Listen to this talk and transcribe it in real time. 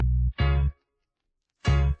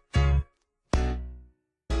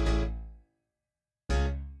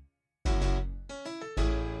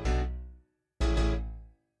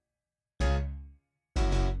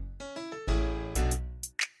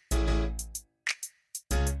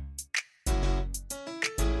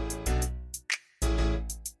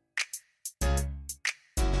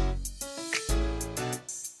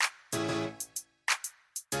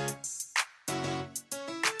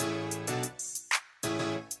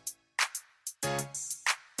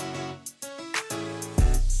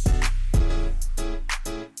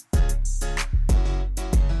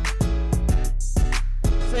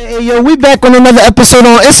Hey, yo, we back on another episode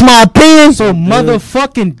on It's My Opinion. So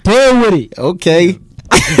motherfucking deal with it. Okay.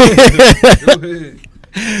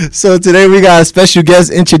 So today we got a special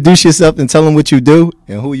guest. Introduce yourself and tell them what you do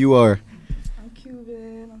and who you are. I'm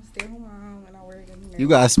Cuban. I'm stay-at-home mom and I work in the You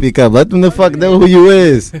gotta speak up. Let them the fuck know who you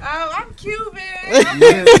is. I'm Cuban. I'm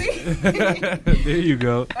There you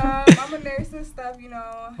go. I'm a nurse and stuff, you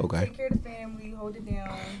know. Okay. Take care of the family, hold it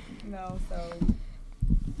down, you know, so.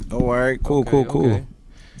 Oh, all right. Cool. Okay.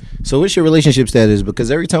 So what's your relationship status?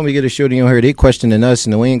 Because every time we get a shorty on here, they questioning us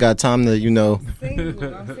and we ain't got time to, Single. I'm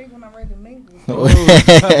single and I'm ready to mingle.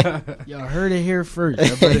 Y'all heard it here first.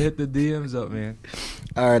 Y'all better hit the DMs up, man.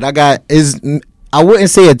 All right, I wouldn't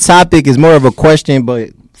say a topic, is more of a question, but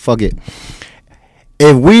fuck it.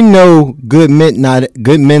 If we know good niggas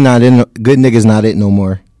not it no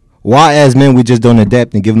more, why as men we just don't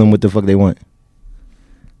adapt and give them what the fuck they want?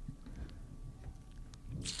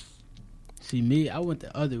 See, me, I went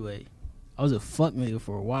the other way. I was a fuck nigga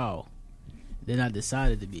for a while. Then I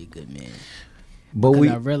decided to be a good man. But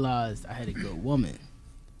I realized I had a good woman.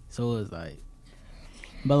 So it was like,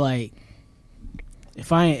 but like,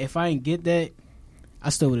 if I ain't get that, I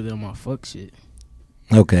still would have been on my fuck shit.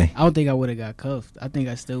 Okay. I don't think I would have got cuffed. I think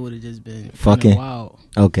I still would have just been Fucking wild.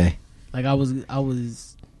 Okay. Like I was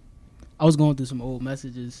going through some old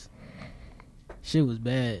messages. Shit was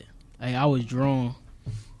bad. Like I was drawn.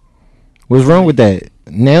 What's wrong with that?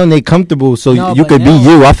 Now they comfortable, so No, you but could be now-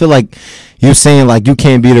 you. I feel like you saying like you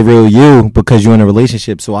can't be the real you because you're in a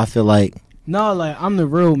relationship. So I feel like No, like I'm the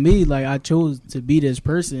real me. Like I chose to be this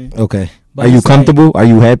person. okay. But Are you it's like- comfortable? Are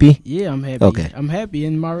you happy? Yeah, I'm happy. Okay. I'm happy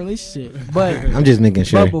in my relationship. But I'm just making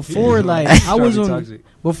sure. but before like I was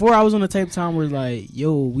on the type of time where like,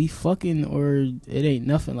 yo, we fucking or it ain't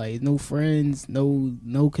nothing. Like no friends,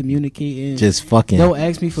 no communicating. Just fucking. Don't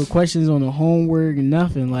ask me for questions on the homework and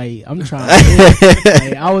nothing. Like I'm trying to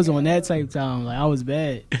like, I was on that type of time. Like I was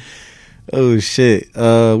bad. Oh shit.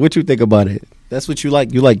 What you think about it? That's what you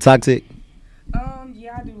like? You like toxic?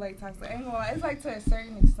 Yeah, I do like toxic. I ain't gonna lie. It's like to a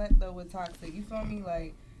certain extent though with toxic. You feel me?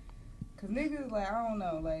 Like, cause niggas like I don't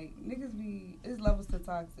know. Like niggas be it's levels to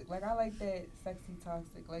toxic. Like I like that sexy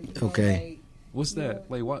toxic. Like you know, Okay. like, What's you that?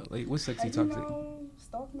 know, Like what? Like what's sexy like, toxic? You know,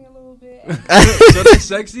 stalk me a little bit. So that's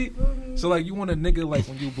sexy. You feel me? So like you want a nigga like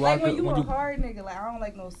when you block like when it, you when a you hard nigga, like I don't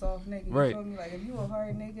like no soft nigga. You Right. feel me? Like if you a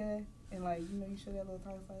hard nigga and like you know you show that little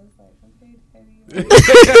toxic side, it's like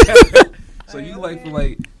okay, daddy. so you like for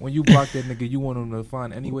like when you block that nigga, you want him to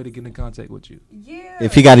find any way to get in contact with you. Yeah.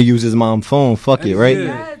 If he got to use his mom's phone, fuck it, right?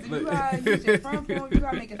 Yeah. Yes, if you gotta use your front phone, you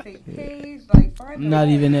gotta make a fake page, like find I'm not a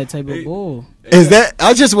way. even that type of bull. Is that?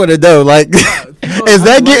 I just want to know, like, is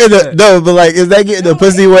that getting the no? But like, is that getting the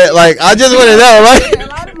pussy wet? Like, I just want to know, Yeah, like. a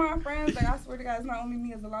lot of my friends, like I swear to God, it's not only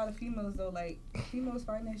me, it's a lot of females though. Like females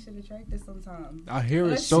find that shit attractive sometimes. I hear it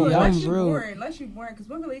Unless so you, I'm much. unless you born, because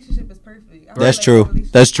one relationship is perfect. I That's like true. my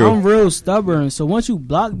relationship. That's true. I'm real stubborn. So once you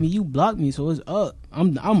block me, you block me. So it's up.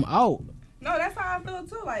 I'm out. No, that's how I feel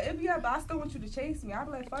too. Like if you have, I still want you to chase me. I be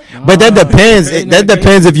like, fuck. But that depends. That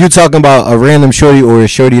depends if you talking about a random shorty or a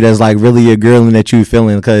shorty that's like really a girl and that you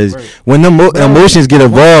feeling. Because Right. when the emotions get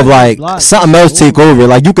involved, like something else take over.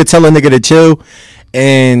 Like you could tell a nigga to chill,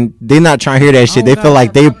 and they not trying to hear that shit. They feel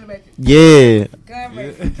like they, yeah.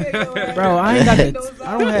 Bro, I ain't got the.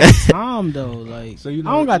 I don't have time though. Like So you I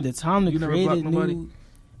don't never- got the time to you never create block a nobody? new.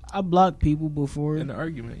 I blocked people before. In the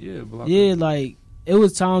argument, yeah. Block Yeah, them. like it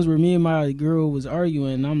was times where me and my girl was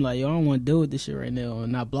arguing, and I'm like, yo, I don't want to deal with this shit right now,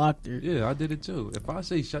 and I blocked her. Yeah, I did it too. If I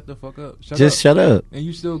say shut the fuck up, Shut up. and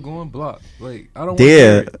you still going block, like I don't.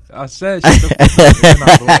 Yeah. Want to I said shut the fuck up. And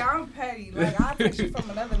I block. Yeah, I'm petty. Like I'll text you from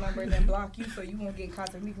another number and then block you so you won't get in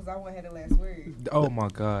contact with me because I won't have the last word. Oh my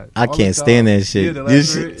god, I All can't the stand time. that shit. Yeah, the You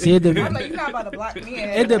last should- word. See, I'm like, you're not about to block me.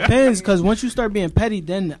 It depends, cause once you start being petty,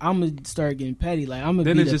 then I'm gonna start getting petty. Like I'm gonna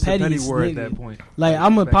Then be it's the just a petty pettiest word nigga. at that point. Like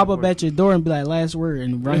I'm gonna Back pop and up forth. at your door and be like, last word,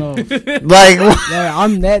 and run off. Like, Like,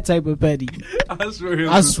 I'm that type of petty.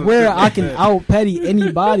 I swear I can out petty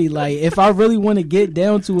anybody. Like if I really want to get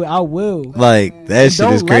down to it, I will. like that shit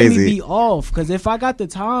Don't is let me crazy. be off, cause if I got the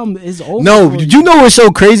time, it's over. No, for me. you know what's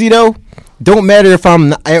so crazy though? Don't matter if I'm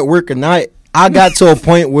not at work or not. I got to a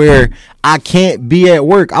point where I can't be at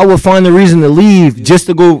work. I would find a reason to leave just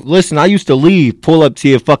to go. Listen, I used to leave, pull up to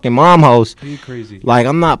your fucking mom house. You crazy. Like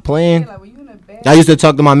I'm not playing. Like, when you in a bed, I used to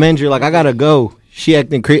talk to my manager like I gotta go. She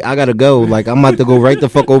acting crazy. I gotta go. Like I'm about to go right the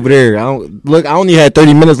fuck over there. I only had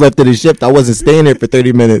 30 minutes left of the shift. I wasn't staying there for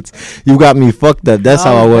 30 minutes. You got me fucked up. That's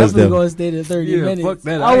how I was definitely though. gonna stay to 30 Yeah, minutes. fuck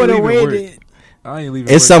that. I I would have ain't leaving work. waited. I ain't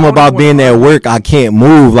leaving. It's work. something I don't about even being wanna at argue. work. I can't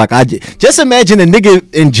move. Like just imagine a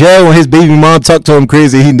nigga in jail when his baby mom talk to him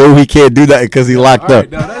crazy. He know he can't do that because he locked All up.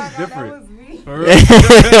 right, now that's that different. was me. For real. I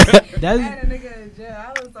That's had a nigga in jail.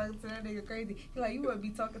 I was talking to that nigga crazy. He like, you wouldn't be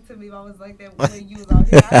talking to me if I was like that when you was out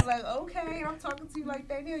here. I was like, okay, I'm talking to you like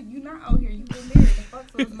that here. You not out here. You been there. The fuck,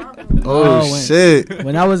 so it's my rule. Oh, shit.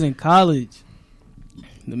 when I was in college.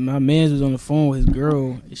 My man was on the phone with his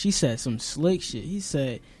girl, and she said some slick shit. He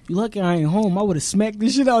said, "You lucky I ain't home. I would have smacked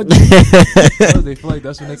this shit out." They feel like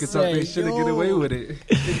that's when they can talk their shit and get away with it.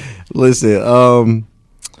 Listen,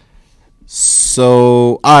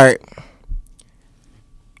 so, all right.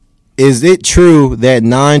 Is it true that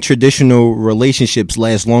non-traditional relationships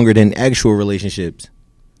last longer than actual relationships?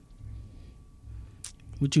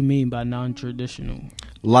 What you mean by non-traditional?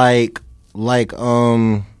 Like, like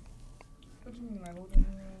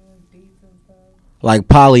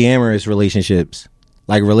polyamorous relationships,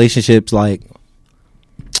 like relationships, like,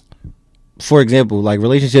 for example, like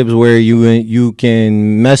relationships where you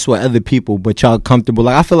can mess with other people, but y'all comfortable.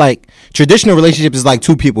 Like, I feel like traditional relationships is like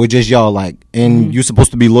two people, just y'all, like, and you're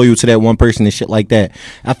supposed to be loyal to that one person and shit like that.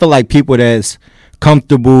 I feel like people that's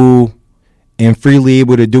comfortable and freely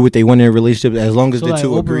able to do what they want in a relationship, as long as So the like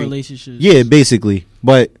two open agree. relationships. Yeah, basically.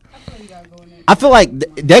 But I feel like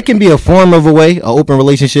that can be a form of a way, an open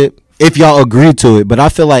relationship, if y'all agree to it. But I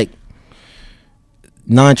feel like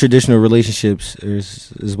non-traditional relationships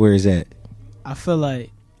is where it's at. I feel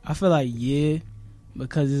like yeah,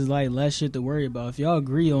 because it's like less shit to worry about. If y'all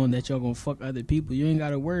agree on that y'all gonna fuck other people, you ain't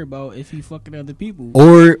gotta worry about if you fucking other people.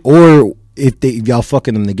 Or if y'all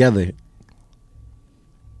fucking them together.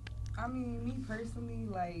 I mean, me personally,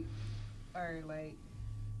 like,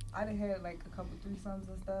 I done had like a couple threesomes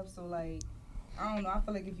and stuff. So like, I don't know. I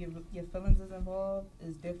feel like if your feelings is involved,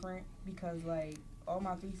 it's different because like all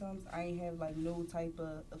my threesomes, I ain't have like no type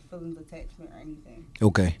of feelings attachment or anything.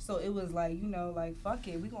 Okay. So it was like, you know, like fuck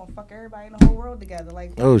it, we gonna fuck everybody in the whole world together.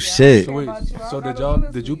 Like, Oh, yeah, shit. So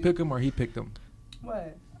wait, did you pick him or he picked him?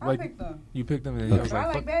 What? Like, I picked them. You picked him, and he was I like,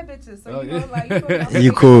 like fuck. bad bitches, so Oh, you know, yeah. like you, feel me?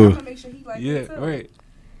 You cool. I'm gonna make sure he like Yeah, it too. right.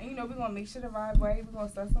 And you know, we gonna make sure the vibe right. We gonna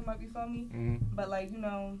set something up. You feel me? Mm-hmm. But like, you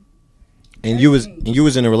know. And you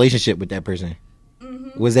was in a relationship with that person.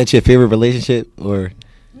 Mm-hmm. Was that your favorite relationship or?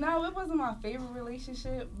 No, it wasn't my favorite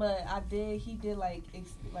relationship, but he did like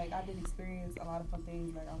I did experience a lot of fun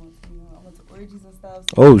things. Like I went to orgies and stuff.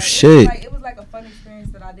 So Oh, like, shit. It was like a fun experience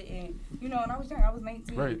that I didn't, you know. And I was young. I was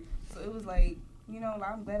 19. Right. So it was like, you know,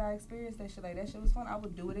 like, I'm glad I experienced that shit. Like that shit was fun. I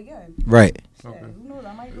would do it again. Right. Shit, Okay. who knows?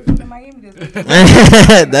 I might go to Miami this week.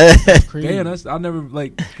 That- Crazy. Damn, I never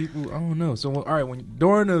like people. I don't know. So all right, when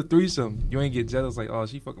during the threesome, you ain't get jealous like, oh,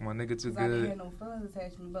 she fucking my nigga too 'Cause I didn't good. have no feelings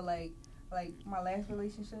attachment. But like my last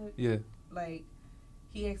relationship, Yeah. like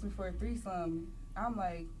he asked me for a threesome. I'm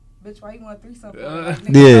like, bitch, why you want a threesome? For?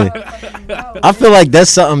 Yeah. I feel like that's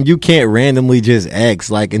something you can't randomly just ask.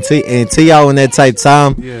 Like until y'all in that type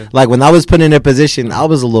time. Yeah. Like when I was put in that position, I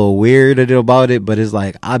was a little weird about it, but it's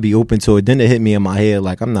like I'd be open to it. Then it hit me in my head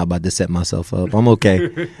like I'm not about to set myself up. I'm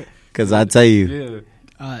okay. Cause I tell you, Yeah.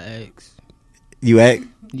 I ask. you act.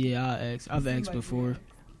 Yeah, I ask. I've asked before.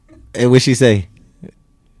 And what she say?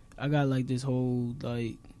 I got like this whole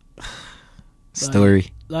like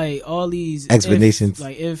Story. like all these Explanations.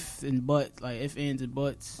 if and but, like if ands and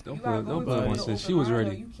buts. Don't You gotta put go don't put into one it shit. with She an was open mind,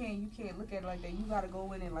 ready. though. You can't look at it like that. You gotta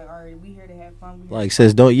go in and like, all right, we here to have fun. Like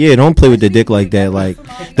says don't play with the dick like that. Like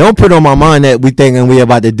don't put on my mind that we thinking we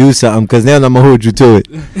about to do something, cause then I'm gonna hold you to it.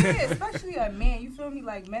 Yeah, especially a man. You feel me?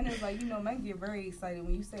 Like men is like, you know, men get very excited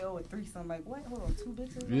when you say, oh, a threesome. Like what? Hold on, 2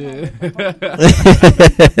 bitches. Yeah.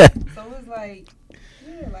 So it's like,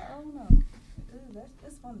 yeah, like I don't know.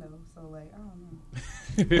 It's fun though. So like I don't know.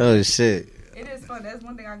 Oh shit. It is fun. That's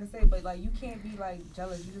one thing I can say. But like, you can't be like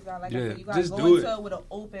jealous. You just got like I Yeah, said, you gotta just go do into it. it with an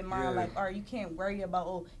open mind. Yeah. Like, all right, you can't worry about,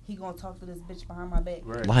 oh, he gonna talk to this bitch behind my back.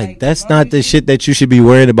 Right. Like as that's long not as the you- shit that you should be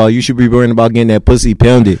worrying about. You should be worrying about getting that pussy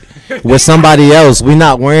pounded with somebody else. We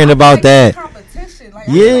not worrying about like, that. Competition. Like,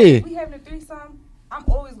 Yeah. Like, we having a threesome. I'm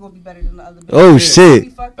always gonna be better than the other bitch. Oh Yeah. shit. We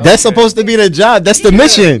fucked up. That's supposed to be the job. That's the Yeah,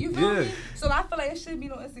 mission. You feel Yeah. me? So I feel like it should be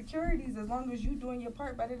no insecurities as long as you doing your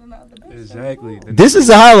part better than the other bitch. Exactly. That's cool. This is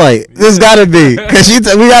a highlight. This gotta be,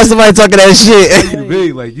 cause we got somebody talking that shit. You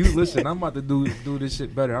big, like you listen. I'm about to do this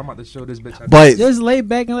shit better. I'm about to show this bitch. how to- But Just lay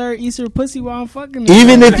back and let her eat her pussy while I'm fucking her.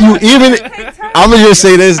 even if you I'm gonna just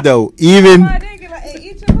say this though. Even My nigga, like, hey,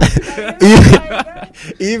 eat your pussy, like, everybody,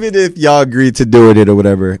 even if y'all agree to do it or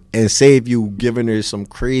whatever, and say if you giving her some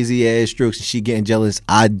crazy ass strokes and she getting jealous,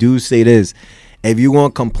 I do say this. If you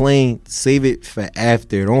want to complain, save it for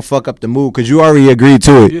after. Don't fuck up the mood because you already agreed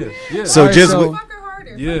to it. Yeah, yeah. So Alright, just so- Fuck her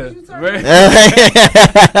harder. Yeah, Fuck you talking right.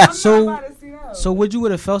 about. I'm So- not about to see that. So would you would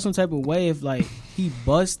have felt some type of way if like he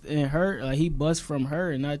bust in her, like he bust from her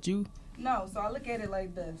and not you? No, so I look at it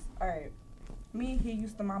like this. All right. me, he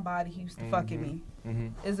used to my body, he used to fucking me.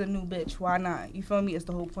 Mm-hmm. Is a new bitch. Why not? You feel me? It's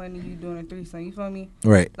the whole point of you doing a threesome. You feel me?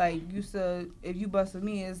 Right. Like, used to, if you bust with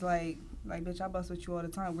me, it's like, bitch, I bust with you all the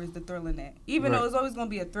time. Where's the thrill in that? Even though it's always going to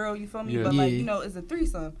be a thrill, you feel me? Yeah. But, like, you know, it's a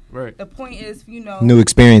threesome. Right. The point is, you know, New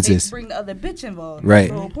experiences. bring the other bitch involved. Right.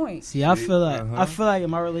 That's the whole point. See, I feel like in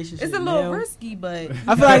my relationship It's a little now, risky, but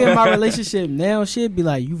I feel like in my relationship now, she'd be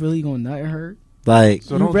like, you really gonna nut her? Like,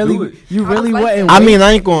 So don't do it. You really like wouldn't. I mean,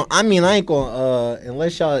 I ain't going.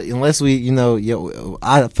 Unless we, you know,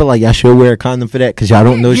 I feel like y'all should wear a condom for that because y'all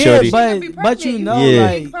don't know, yeah, shorty. but you know, Yeah.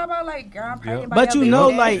 like, Pop out like, girl, I'm pregnant by but your you know,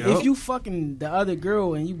 baby like, daddy. if you fucking the other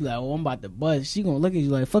girl and you be like, oh, I'm about to bust, she gonna look at you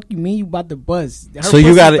like, fuck you mean you about to bust? Her So you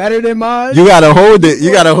pussy gotta- better than mine. You gotta hold it.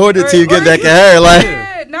 You gotta hold it till you get back at her. Like,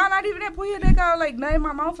 Yeah, no, not even that. Put your dick out like nut in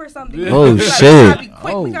my mouth or something. Yeah. Oh, Like, shit. We gotta be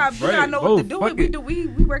quick. Oh, we gotta know right. what to do. Fuck it. We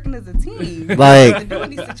working as a team. Like- to do in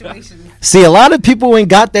these situations. see, a lot of people ain't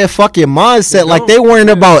got that fucking mindset. Like, they worrying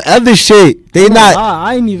about other shit. They not.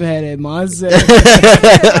 I ain't even had that mindset.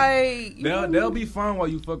 Like, you know, They'll be fine while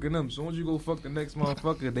you fucking them. As soon as you go fuck the next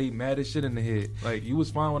motherfucker, they mad as shit in the head. Like, you was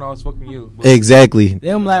fine when I was fucking you. But Exactly.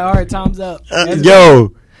 Them like, all right, time's up.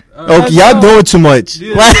 Yo. Okay, y'all doing too much.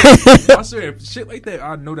 Yeah. Like, I swear, shit like that,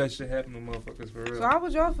 I know that shit happen to motherfuckers for real. so how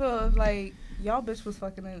would y'all feel if like y'all bitch was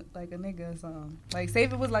fucking like a nigga or something? Like, say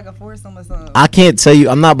if it was like a foursome or something. I can't tell you.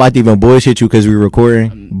 I'm not about to even bullshit you because we're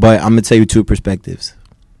recording, but I'm gonna tell you two perspectives.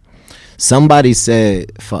 Somebody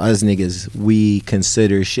said for us niggas, we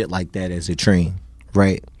consider shit like that as a train,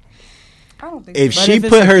 right? I don't think If so. But she if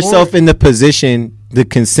it's put a herself four- in the position, the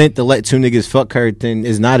consent to let two niggas fuck her, then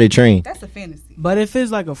it's not a train. That's a fantasy. But if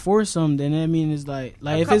it's like a foursome, then that means it's like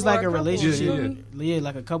A if it's couple like or a couple, relationship, you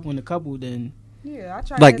like a couple and a couple, then Yeah, I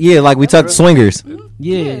try. Like, yeah, like we talked swingers.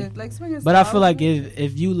 yeah. like swingers. But I feel like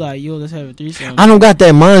if you like, yo, let's have a threesome. I don't got that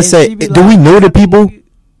and she mindset. be Do we like, know the people?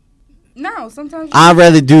 no, sometimes I'd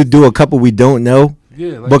rather do a couple we don't know.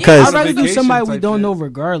 Yeah, like, Because- I'd rather do vacation somebody we type don't shit. know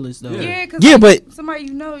regardless though. Yeah, cause Yeah, like, but- somebody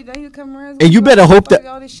you know, then you come around, And you better hope that-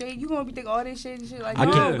 all this shit. You gonna be thinking all this shit and shit. Like, I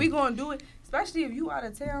no, can't- we gonna do it. Especially if you out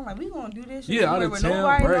of town, like we gonna do this shit. Yeah, out somewhere of where town,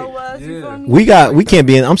 nobody right. know us. You Yeah. feel me? We can't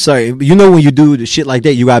be in. I'm sorry. You know when you do the shit like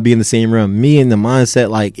that, you gotta be in the same room. Me in the mindset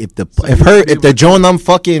like if the joint I'm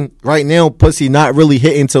fucking right now, pussy not really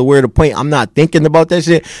hitting to where the point. I'm not thinking about that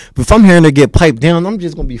shit. But if I'm hearing her get piped down, I'm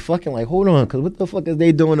just gonna be fucking like, hold on, cause what the fuck is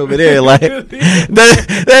they doing over there? Like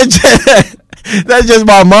that's just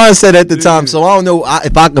my mindset at the time. So I don't know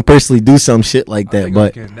if I can personally do some shit like I that. think But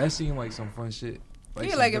I can. That seemed like some fun shit.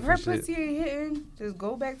 Yeah, some like if her different pussy ain't hitting, just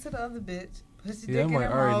go back to the other bitch. Put your Yeah, dick I'm in like,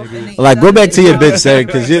 her alright, mouth. nigga. and then like, eat go up back the to your dick. bitch, sir,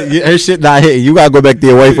 because her shit not hitting. You gotta go back to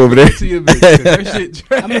your wife over there. To your bitch, 'cause her shit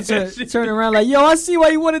trash. I'm gonna turn around like, yo, I see why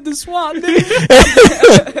you wanted to swap,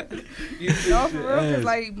 nigga. No, for real, cause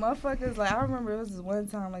like motherfuckers, like I remember it was this one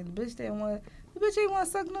time, like the bitch ain't want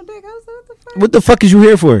to suck no dick. I was like, what the fuck? What the fuck is you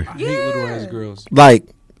here for? I hate little ass girls. Like,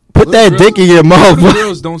 put Little that dick in your mouth. Little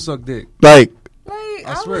girls don't suck dick. Like, Like,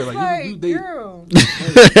 I swear, was like, you date- girl,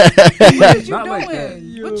 what is you Not doing? like that.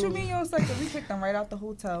 What you mean you don't suck? We kicked them right out the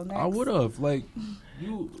hotel. Next. I would have like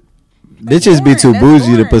you. bitches be too That's bougie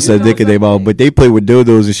to boring. put some You dick in don't their suck mouth, dick. but they play with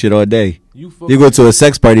dildos and shit all day. You You go to a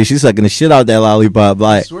sex party, she's sucking the shit out that lollipop. I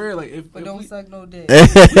Like, swear, like if But don't we, suck no dick.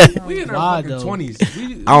 we in our Why, fucking though?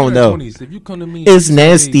 20s. I don't know. If you come to me, It's and you say,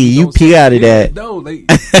 nasty. hey, You don't pee suck out of dick, that. No, like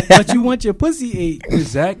But you want your pussy ate.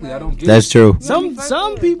 exactly. I don't get that's it. true.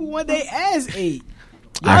 Some people want their ass ate.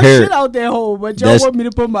 I Y'all heard- shit out that hole, but y'all That's- want me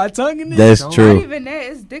to put my tongue in it? That's Don't- Not true. even that.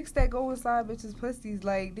 It's dicks that go inside bitches' pussies.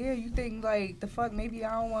 Like, there, you think like the fuck? Maybe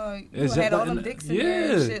I don't want. You Is had that- all them dicks in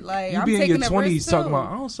there and shit. Like, you I'm be in taking your the 20s risk talking too.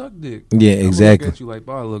 about I don't suck dick. Yeah, I'ma exactly. Look at you like,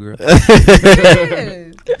 bye, little girl.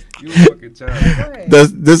 Yeah. You a fucking child. Go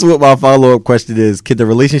ahead. This is what my follow up question is: can the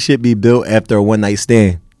relationship be built after a one night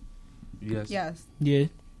stand? Yes. Yes. Yeah.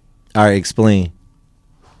 All right, explain.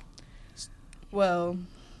 Well,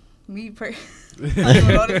 me I'm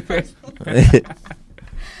doing all this personal.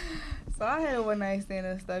 So I had a one night stand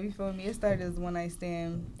and stuff. You feel me? It started as one night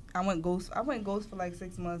stand. I went ghost for like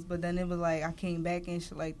 6 months, but then it was like I came back and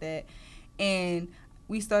shit like that, and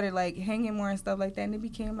we started like hanging more and stuff like that, and it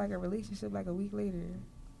became like a relationship like a week later.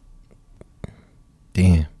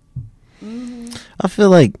 Damn. Mm-hmm. I feel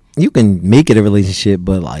like you can make it a relationship,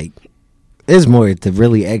 but like, it's more to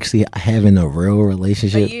really actually having a real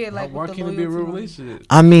relationship. But yeah, like Why with the can't it be a real loyalty. relationship?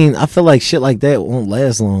 I mean, I feel like shit like that won't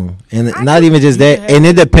last long, and I not think even just you that. can And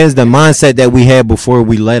it have- depends the mindset that we had before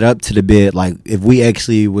we led up to the bed. Like if we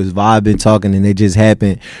actually was vibing, talking, and it just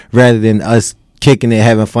happened, rather than us kicking it,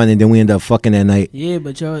 having fun, and then we end up fucking that night. Yeah,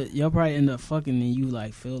 but y'all probably end up fucking and you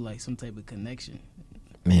like feel like some type of connection.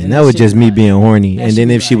 Man, And that was shit just be me like- being horny. that And shit then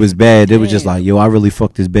be if she like, was bad, it was just damn. like, yo, I really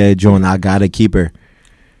fucked this bad joint. I gotta keep her.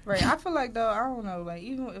 Right. I feel like though, I don't know, like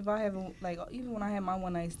even if I haven't, like even when I had my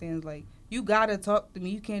one night stands, like you gotta talk to me.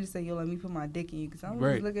 You can't just say, yo, let me put my dick in you, because I'm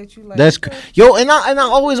gonna Right. look at you like That's okay. yo, and I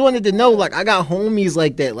always wanted to know, like, I got homies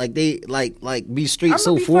like that, like they like be straight I'ma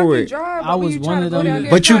so be forward. fucking dry, I but when was you one tryna of go them down niggas.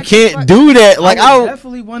 there But you trying to can't fuck- do that. Like I was I,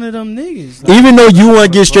 definitely one of them niggas. Like, even though you want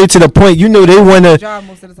to get straight to the point, you know they want to. dry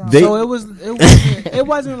most of the time. They- so it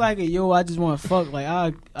wasn't like a yo, I just want to fuck. Like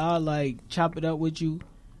I like chop it up with you,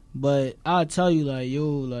 but I'll tell you like yo,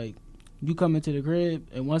 like you come into the crib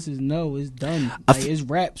and once it's no, it's done. Like it's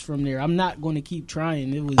wraps from there. I'm not going to keep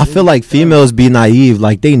trying. I feel like females be naive,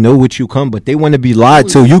 like they know what you come, but they want to be lied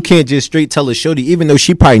to. You can't just straight tell a shorty, even though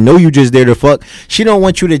she probably know you just there to fuck. She don't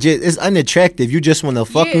want you to just. It's unattractive. You just want to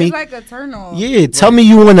fuck yeah, me. it's like a turn on. Yeah, tell me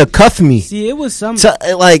you want to cuff me. See, it was some.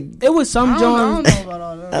 Like It was some I don't Jones. know about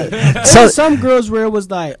all that. There so, was some girls where it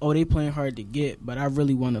was like, oh, they playing hard to get, but I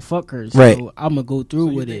really want to fuck her, so Right. I'm gonna go through So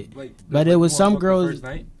you with think, it. like, But that's it was like some you wanna fuck the girls- first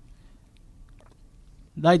night?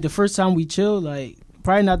 Like the first time we chilled, like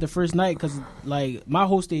probably not the first night, cause like my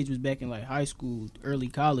whole stage was back in like high school, early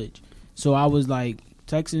college. So I was like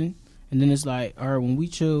texting, and then it's like, all right, when we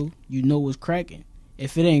chill, you know what's cracking.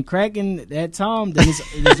 If it ain't cracking at that time, then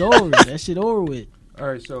it's over. That shit over with. All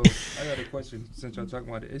right, so I got a question. Since y'all talking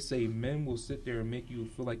about it, it say men will sit there and make you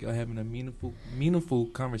feel like you're having a meaningful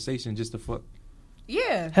conversation just to fuck.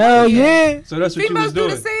 Yeah. Hell yeah. So that's what Females you do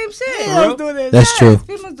was the doing. same shit. For real? doing that. that's true.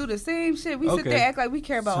 Females do the same shit. We sit Okay. there act like we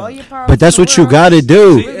care about all your problems. But that's in the what you world. gotta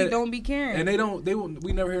do. We really don't be caring. And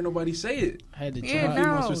we never hear nobody say it. I had to Yeah, try. no.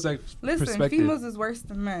 Females Listen, perspective. females is worse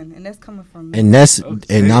than men, and that's coming from men. And that's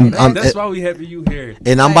Okay. and I'm That's why we happy you here.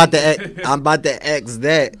 and I'm about to ask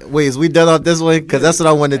that. Wait, is we done off this one? Because that's what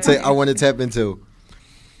I want to I want to tap into.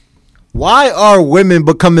 Why are women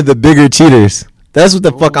becoming the bigger cheaters? That's what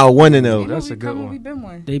the fuck I want to know. You know That's we a good coming, one. We been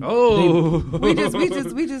one. Oh,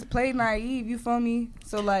 We just play naive. You feel me?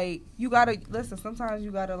 So like, you gotta listen. Sometimes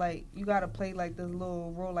you gotta play like this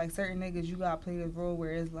little role. Like certain niggas, you gotta play this role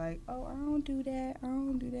where it's like, oh, I don't do that.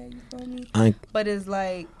 You feel me? But it's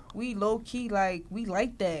like we low key, like we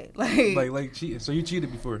like that. like cheating. So you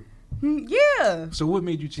cheated before. Yeah. So what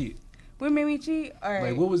made you cheat? What made me cheat? All right.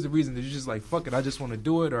 Like what was the reason? Did you just like fuck it? I just want to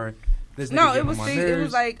do it, or this nigga No, get it on was my things, it was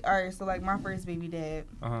nerves? like, all right, so like my first baby dad,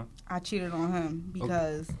 Uh-huh. I cheated on him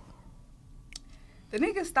because the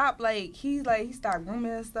nigga stopped, like he stopped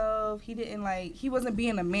grooming and stuff. He wasn't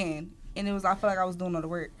being a man, and I feel like I was doing all the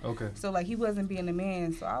work. Okay. So like he wasn't being a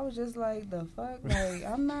man, so I was just like, the fuck, like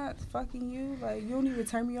I'm not fucking you, like you don't even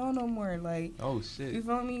turn me on no more, like. Oh shit. You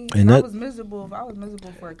feel me? And I that- was miserable. I was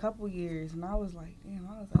miserable for a couple years, and I was like, damn,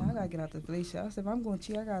 I gotta get out this relationship. I said, if I'm gonna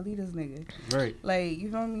cheat, I gotta leave this nigga. Right. Like, you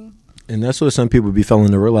feel me? And that's what some people be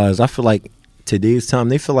failing to realize. I feel like today's time,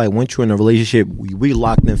 they feel like once you're in a relationship, we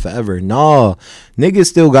locked in forever. Nah, niggas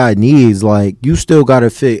still got needs. Like, you still got to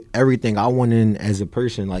fit everything I want in as a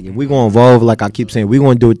person. Like, if we going to evolve, like I keep saying, we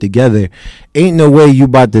going to do it together. Ain't no way you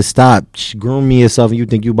about to stop grooming yourself and you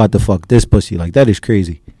think you about to fuck this pussy. Like, that is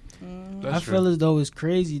crazy. That's I true. feel as though it's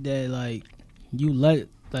crazy that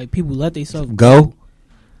like people let themselves Go.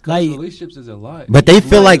 Like, relationships is a lot. But they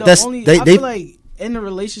feel like the that's... only- They I feel like in a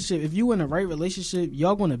relationship, if you in the right relationship,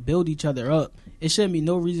 y'all gonna build each other up. It shouldn't be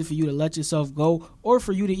no reason for you to let yourself go, or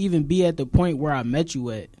for you to even be at the point where I met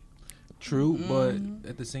you at. True, but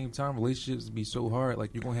at the same time, relationships be so hard.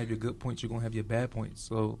 Like, you're gonna have your good points, you're gonna have your bad points.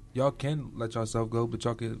 So y'all can let yourself go, but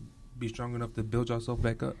y'all can be strong enough to build yourself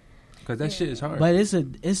back up. Cause that shit is hard. But it's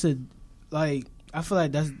a like, I feel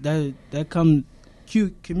like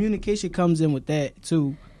communication comes in with that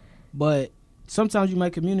too. But sometimes you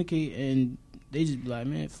might communicate and they just be like,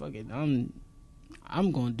 man, fuck it,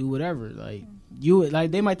 I'm gonna do whatever. Like,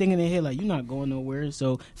 they might think in their head like, you're not going nowhere.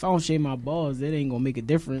 So if I don't shave my balls, that ain't gonna make a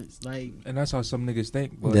difference. Like, and that's how some niggas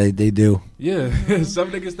think. But they do. yeah, some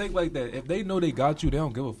niggas think like that. If they know they got you, they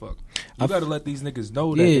don't give a fuck. You gotta let these niggas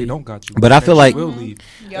know that they don't got you. But I feel that like- you will leave.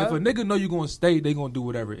 Yup. If a nigga know you gonna stay, they gonna do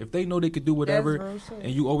whatever. If they know they could do whatever, That's real shit.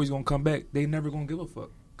 and you always gonna come back, they never gonna give a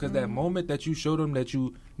fuck. Cause that moment that you show them that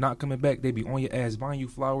you not coming back, they be on your ass, buying you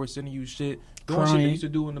flowers, sending you shit, doing shit they Crying. used to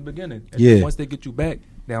do in the beginning. And Yeah. then once they get you back,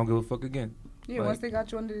 they don't give a fuck again. Yeah, Like- once they got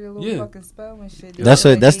you under their little Yeah. fucking spell and shit. they That's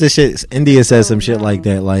feel what. like That's they- the shit. India said some shit like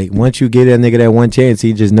that. Like, once you get that nigga that one chance,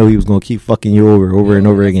 he just know he was gonna keep fucking you over and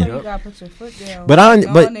over That's again. how you gotta put your foot down. But I-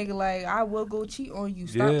 Like, but- nigga, like, I will go cheat on you.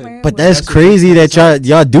 Stop Yeah. playing But with that's me. crazy that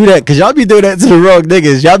y'all do that, cause y'all be doing that to the wrong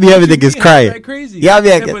niggas. Y'all be having niggas That crying. crazy. Y'all be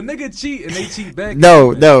If acting. a nigga cheat and they cheat back.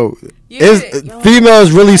 No. Yeah, It's yo.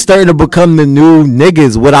 females really starting to become the new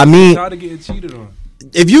niggas. What I mean, Tired of getting cheated on.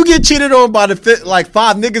 If you get cheated on by like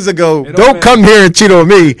 5 niggas ago, It don't don't come here and cheat on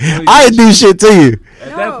me. I ain't do shit to you.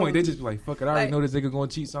 At that point, they just be like, fuck it. I already know this nigga gonna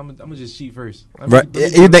cheat, so I'm gonna just cheat first. Right?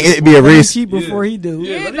 You think it'd be a risk? Cheat before he do.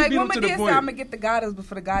 Yeah, let me like beat him when my to the dad said, point. I'm gonna get the goddess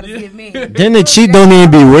before the goddess get me. Then the cheat don't even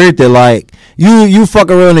be worth it. Like you fuck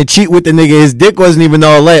around and cheat with the nigga. His dick wasn't even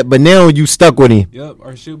all that, but now you stuck with him. Yep.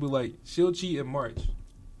 Or she'll be like, she'll cheat in March,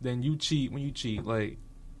 then you cheat when you cheat, like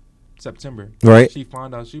September. Right. She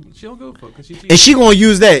find out she don't go for because she cheated. And she gonna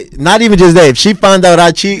use that. Not even just that. If she find out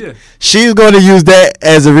I cheat, Yeah. she's gonna use that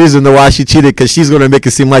as a reason to why she cheated. Because she's gonna make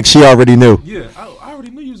it seem like she already knew. Yeah, I already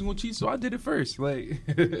knew you was gonna cheat, so I did it first. Like,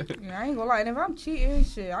 Yeah, I ain't gonna lie. And if I'm cheating and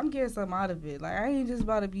shit, I'm getting something out of it. Like I ain't just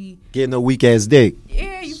about to be. Getting a weak ass dick.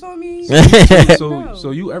 Yeah, you feel me? so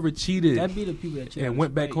you ever cheated That be the people that cheat. and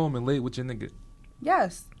went back home and laid with your nigga?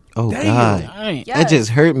 Yes. Oh Damn. God, Dang. Yes. that just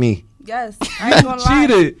hurt me. Yes. I ain't gonna lie.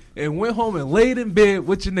 Cheated and went home and laid in bed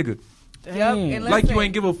with your nigga. Yep. Dang. And Like you listen,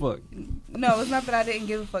 ain't give a fuck. No, it's not that I didn't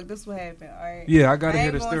give a fuck. This what happened. All right. Yeah, I gotta I hear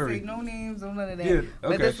ain't the gonna story. say no names or none of that. Yeah,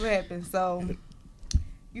 But okay. this what happened. So,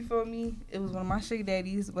 you feel me? It was one of my sugar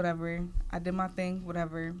daddies. Whatever. I did my thing.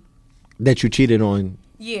 Whatever. That you cheated on.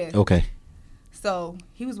 Yeah. Okay. So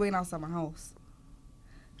he was waiting outside my house.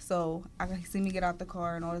 So he seen me get out the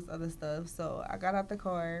car and all this other stuff. So I got out the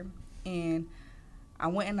car and I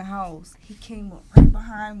went in the house. He came up right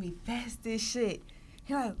behind me, fast as shit.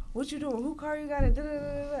 He like, "What you doing? Who car you got it?"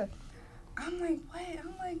 I'm like, "What?"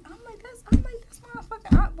 I'm like, that's my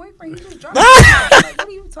fucking aunt boyfriend. He just dropped me. I'm like, what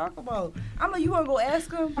are you talking about? I'm like, you wanna go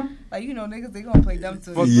ask him? Like, you know, niggas, they gonna play dumb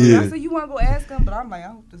to me. Yeah. I said, you wanna go ask him? But I'm like, I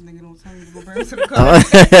hope this nigga don't tell me to go bring him to the car.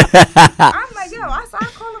 I'm like, yo, I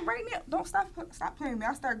call him right now. Don't stop playing me.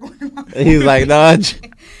 I start going to my phone. He's like, nah.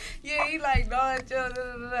 Yeah, he like, no,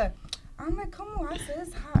 chill, I'm like, come on. I said,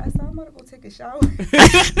 it's hot. I said, I'm about to go take a shower.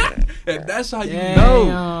 And that's how you Damn.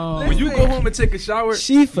 know. When you go home and take a shower,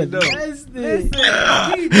 She you for know. Listen,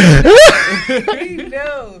 he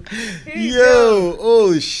know. Yo,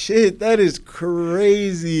 oh shit, that is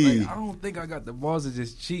crazy. Like, I don't think I got the balls to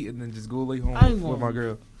just cheat and then just go lay home I ain't with gonna- my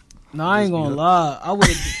girl. No, I ain't Just be gonna lie. I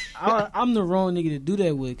would. I'm the wrong nigga to do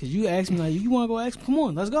that with. Cause you asked me like, you wanna go ask? Come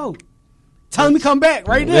on, let's go. Tell him to come back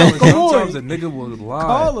right now. Yeah. Come Sometimes a on. nigga will lie.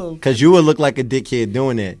 Call him. Cause you would look like a dickhead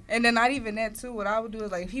doing that. And then not even that too. What I would do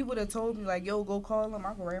is like, if he would have told me like, yo, go call him,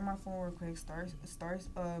 I could write my phone real quick. Not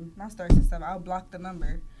stars and stuff. I'll block the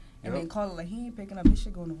number and then call it. Like he ain't picking up. His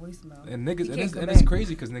shit going to voicemail. And niggas, He and can't it's, come and it's back.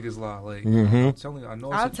 crazy because niggas lie. Like, Mhm. I'm telling you, I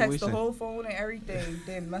know a I'll situation. text the whole phone and everything.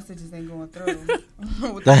 Then messages ain't going through.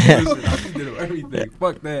 What Listen, the Listen, I did everything.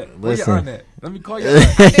 Fuck that. Where Listen. your aunt at? Let me call your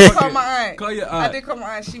aunt. I did call my aunt. Call your I aunt. did call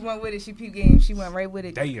my aunt. She went with it. She peeped game. She went right with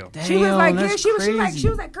it. Damn. She was like, yeah, that's she was crazy.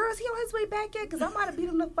 like, girls, he on his way back yet? Because I'm about to beat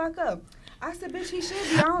him the fuck up. I said, bitch, he should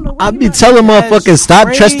be. I don't know what I he be about- telling That's motherfuckers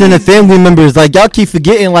stop trusting the crazy. family members. Like y'all keep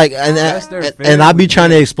forgetting. Like That's their and I be family. trying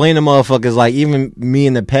to explain to motherfuckers. Like even me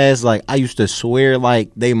in the past, like I used to swear like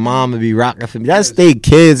they mom would be rocking for me. That's they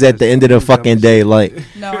kids at the end of the fucking day. Like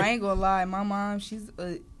No, I ain't gonna lie. My mom, she's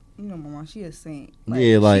a, you know, my mom, she a saint.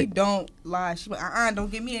 Yeah, like- she don't lie. She like, don't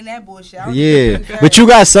get me in that bullshit. I don't yeah, do that. but you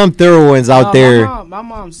got some thorough ones out No, there. My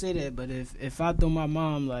mom say that, but if I throw my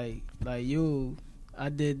mom like yo, I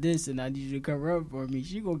did this and I need you to cover up for me,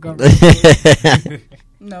 she gonna cover up for me.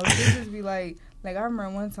 No, she just be like I remember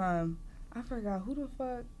one time, I forgot who the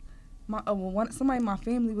fuck. Somebody in my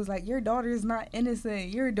family was like, your daughter is not innocent.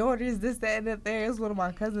 Your daughter is this, that, and that. There, it's one of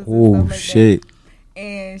my cousins. And Oh stuff like shit! That.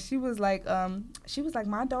 And she was like,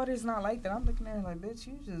 my daughter's not like that. I'm looking at her like, bitch,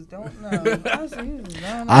 you just don't know. I said, you just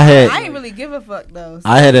don't know. I ain't really give a fuck though. So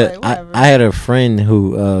I had I had a friend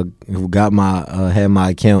who got had my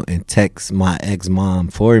account and text my ex mom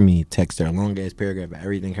for me. Text her a long ass paragraph of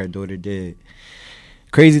everything her daughter did.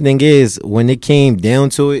 Crazy thing is, when it came down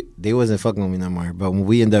to it, they wasn't fucking with me no more. But when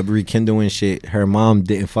we end up rekindling shit, her mom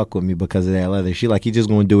didn't fuck with me because of that leather. She like, he just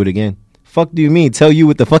gonna do it again. Fuck do you mean? Tell you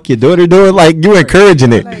what the fuck your daughter doing? Like you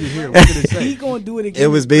encouraging it. What did you hear? What did it say? He gonna do it again. It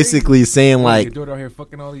was basically saying like your daughter out here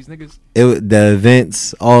fucking all these niggas. the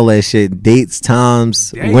events, all that shit, dates,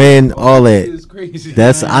 times, Damn. when, all This that. is crazy.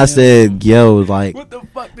 That's I said, yo, like What the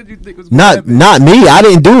fuck did you think was gonna happen? not me. I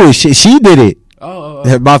didn't do it. She did it.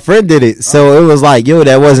 Oh. My friend did it. So it was like, yo,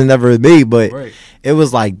 that wasn't never me. But Right. it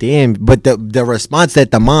was like, damn. But the response that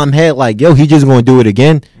the mom had, like, yo, he just gonna do it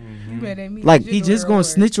again. You mad at me? Like, Your he daughter just gonna over.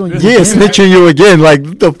 snitch on you. Yeah, snitching you again.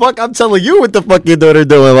 Like, the fuck? I'm telling you what the fuck your daughter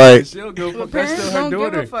doing. Like, She'll go But fuck. That's parents still her don't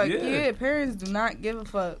daughter. give a fuck. Yeah. Yeah, parents do not give a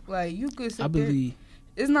fuck. Like you could sit I there. believe.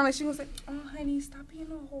 It's not like she gonna say, "Oh, honey, stop being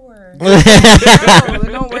a whore." No,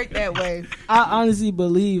 it don't work that way. I honestly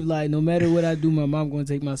believe like no matter what I do, my mom gonna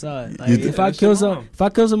take my side. Like You if I that's kill your mom. if I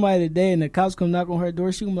kill somebody today and the cops come knock on her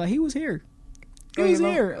door, she gonna be like, he was here. He was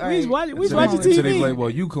here. Right. We was watching So they TV. like, well,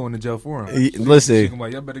 you going to jail for him. She Listen.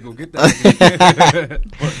 like, y'all better go get that.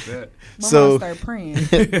 Fuck that. So- start praying.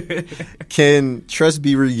 Can trust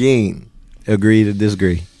be regained? Agree to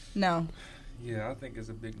disagree? No. Yeah, I think it's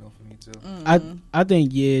a big no for me too. I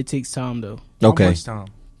think it takes time though. Okay. How much time?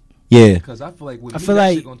 Yeah. Because I feel like with I me, feel that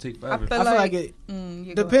like- shit gonna take forever. I feel like it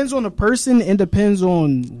go depends on the person and depends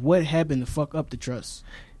on what happened to fuck up the trust.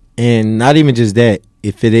 And not even just that.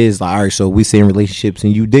 If it is like, all right, so we say in relationships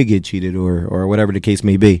and you did get cheated or whatever the case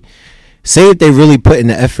may be. Say if they really put in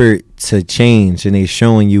the effort to change and they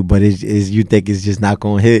showing you, but it is you think it's just not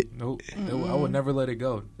gonna hit. Nope. I would never let it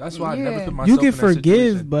go. That's why I never Yeah. put myself You in can that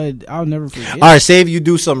forgive, situation. but I'll never forget. All right, say if you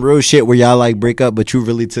do some real shit where y'all like break up, but you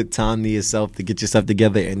really took time to yourself to get yourself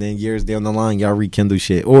together, and then years down the line y'all rekindle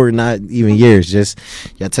shit, or not even years, just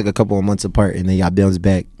y'all took a couple of months apart and then y'all bounce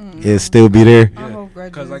back. It'll still be there. I hold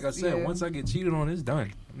grudges, Because like I said, yeah. once I get cheated on, it's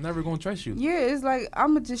done. I'm never gonna trust you. Yeah, it's like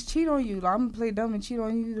I'm gonna just cheat on you. Like, I'm gonna play dumb and cheat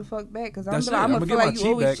on you to fuck back. Because I'm That's it. gonna I'm feel gonna like get you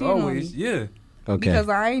my always cheat cheat back on always. me. Yeah. Okay. Because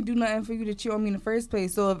I ain't do nothing for you to cheat on me in the first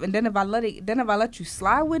place. So if I let you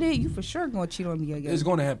slide with it, you for sure gonna cheat on me again. It's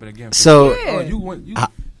gonna happen again. So Yeah. Oh, you want you?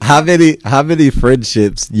 how many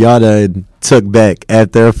friendships y'all done took back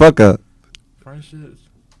after a fuck up? Friendships,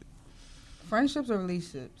 Friendships or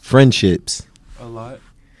relationships? Friendships. a lot.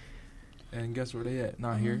 And guess where they at?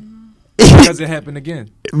 Not here. Mm-hmm. Because it happened again.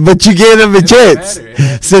 But you gave them a It don't chance. matter. It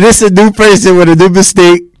happened. So this a new person with a new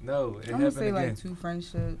mistake, No, it I'm gonna happened say again. like 2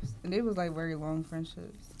 friendships, and they was like very long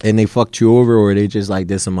friendships. and they fucked you over, or they just like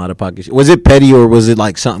did some out of pocket shit. Was it petty, or was it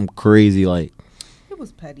like something crazy? Like, It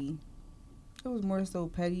was petty. It was more so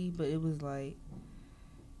petty, but it was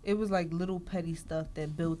like little petty stuff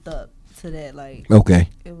that built up to that. Like okay,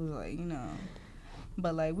 it was like,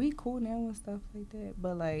 but like we cool now and stuff like that.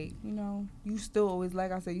 But like, you still always,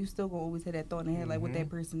 like I said, you still gonna always have that thought in the head, like what that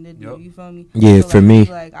person did to Yup. you. You feel me? Yeah, So, for like, me.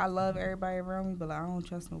 like I love everybody around me, but like I don't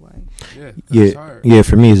trust nobody. Yeah. 'Cause it's hard. yeah.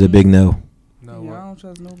 For me, it's a big no. No. Yeah, What? I don't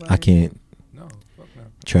trust nobody. I can't No. Fuck no.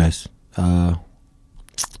 trust. Yeah,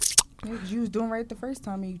 'cause you was doing right the first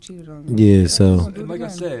time and you cheated on me. Yeah, Like, so- you gonna do it And like I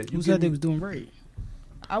again. said, Who you said give they me- was doing right?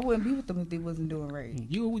 I wouldn't be with them if they wasn't doing right.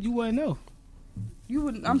 You wouldn't know. You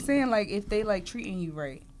wouldn't. I'm saying like if they like treating you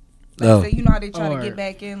right. Like Oh. say, you know how they try to Alright. get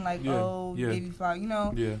back in, like Yeah, yeah. gave you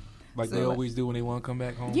 $5, Yeah. Like So, they like- always do when they want to come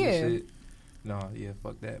back home. Yeah. And shit. No, yeah,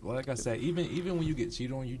 fuck that. But like I said, even when you get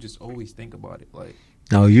cheated on, you just always think about it. Like,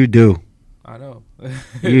 No, you do. I know.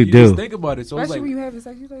 You do. Just think about it. So Especially it's like, when you having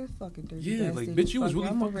sex, you like it's fucking dirty. yeah, bastard, like you bitch, you was fucking-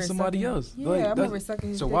 really I'm over fucking here somebody sucking- else. Yeah, Like, I'm that's- over sucking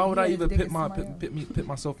his So dick. why would Yeah, I his even dick put is my somebody else. put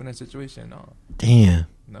myself in that situation? No, Damn.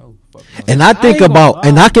 no, fuck no. And I think ain't gonna about, lie.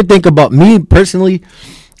 and I can think about me personally.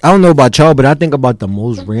 I don't know about y'all, but I think about the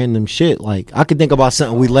most random shit. Like, I could think about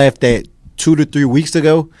something we laughed at 2 to 3 weeks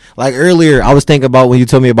ago. Like earlier, I was thinking about when you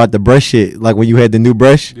told me about the brush shit. Like when you had the new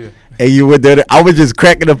brush. Yeah. And you would do it. I was just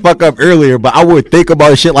cracking the fuck up earlier, but I would think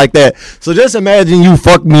about shit like that. So just imagine you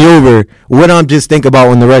fuck me over. What I'm just thinking about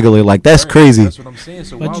on the regular, like that's Right, crazy. That's what I'm saying.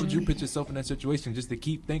 So But why you- would you put yourself in that situation just to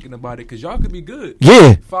keep thinking about it? Because y'all could be good.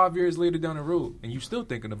 Yeah. 5 years later down the road, and you still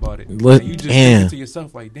thinking about it. Look, and you just damn. thinking to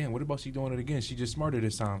yourself like, damn, what about she doing it again? She just smarter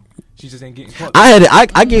this time. She just ain't getting caught.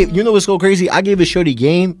 I gave, you know what's so crazy? I gave a shorty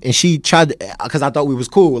game and she tried to, because I thought we was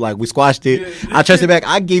cool. Like we squashed it. Yeah. I trusted back.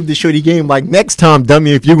 I gave the shorty game like, next time,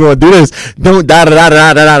 dummy, if you going to do this, don't da da da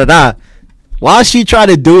da da da da. While she tried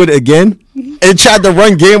to do it again and tried to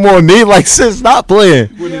run game on me, like, sis, stop playing.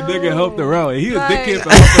 When the nigga helped her out, and he was Like- dickhead for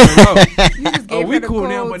helping her out. You just Oh, gave we her the cool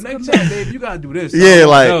now, codes, but next come time, back. babe, you gotta do this. Yeah,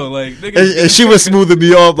 like- nigga. And she was smoothing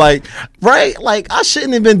me off, like, right? Like, I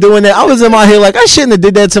shouldn't have been doing that. I was in my head, like, I shouldn't have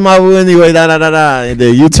did that to my boo anyway, da da da da. And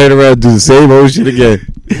then you turn around and do the same old shit again.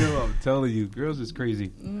 Yo, I'm telling you, girls is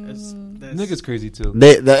crazy. That's Niggas crazy too.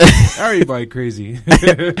 They Everybody crazy.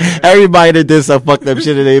 everybody that did some fucked up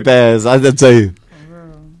shit in their past, I tell you. For real,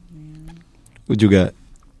 man. What you got?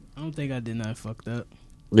 I don't think I did nothing fucked up.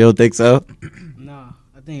 You don't think so? Nah,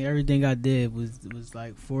 I think everything I did was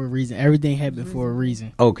like for a reason. Everything happened for a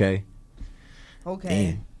reason. Okay. Okay.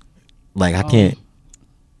 Damn. Like, I can't.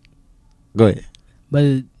 Go ahead.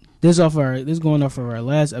 But this going off of our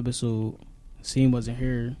last episode. Scene wasn't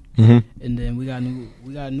here, Mm-hmm. and then we got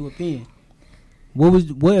a new opinion.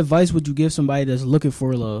 What advice would you give somebody that's looking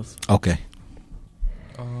for love? Okay.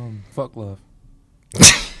 Fuck love.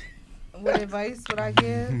 What advice would I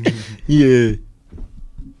give? Yeah.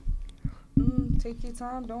 Take your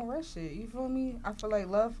time. Don't rush it. You feel me? I feel like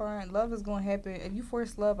love is gonna happen. If you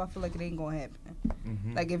force love, I feel like it ain't gonna happen.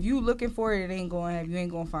 Mm-hmm. Like if you looking for it, it ain't gonna happen. You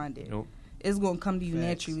ain't gonna find it. Nope. It's gonna come to you Facts.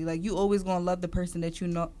 naturally. Like you always gonna love the person that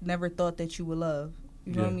you never thought that you would love.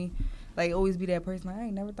 You know what I Yeah. mean? like always be that person. Like, I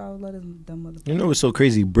ain't never thought I would love this dumb motherfucker. You know what's so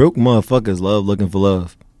crazy? Broke motherfuckers love looking for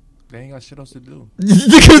love. They ain't got shit else to do.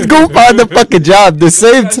 Niggas go find the fucking job. The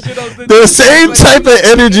same type of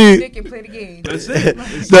energy.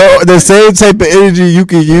 The same type of energy you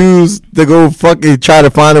can use to go fucking try to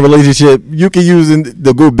find a relationship, you can use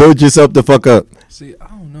to go build yourself the fuck up. See, I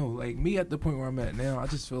don't know. Like me at the point where I'm at now, I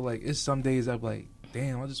just feel like it's some days I'm like,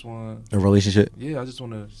 damn, I just want a relationship. Yeah, I just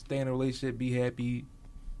want to stay in a relationship, be happy.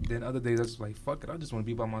 Then other days I just like, fuck it, I just want to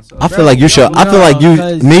be by myself. I feel like you should. I feel like you,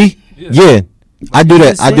 me, yeah. I do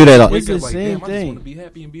that. I do that. It's the same thing. I just want to be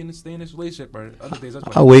happy and stay in this relationship. But other days,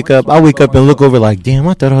 I wake up and look over like, damn,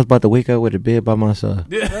 I thought I was about to wake up with a bed by myself.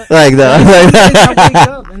 Yeah. Like that. I wake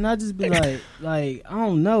up and I just be like I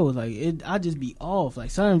don't know, like I just be off,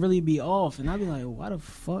 like something really be off, and I be like, why the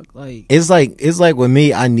fuck, like it's like with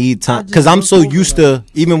me, I need time because I'm so used to,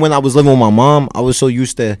 even when I was living with my mom, I was so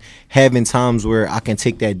used to having times where I can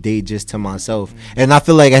take that day just to myself, and I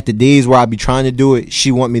feel like at the days where I be trying to do it,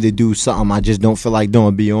 she want me to do something I just don't feel like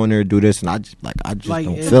doing, be on there, do this, and I just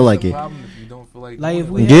don't feel like it. Like if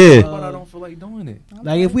we but I don't feel like doing it.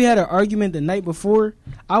 Like if we had an argument the night before,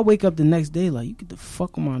 I wake up the next day like, you get the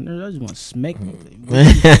fuck on my nerves. I just want to smack you.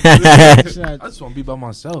 I just want to be by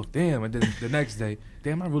myself. Damn, and then the next day,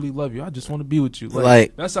 damn, I really love you. I just want to be with you.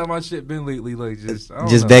 Like that's how my shit been lately. Like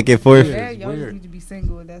just back and forth. Yeah, y'all just need to be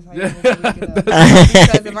single. That's how you want to wake it up.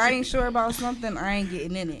 Because if I ain't sure about something, I ain't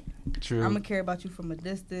getting in it. True. I'm gonna care about you from a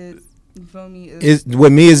distance. You feel me?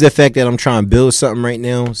 With me is the fact that I'm trying to build something right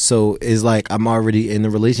now. So it's like I'm already in the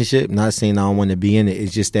relationship. Not saying I don't want to be in it.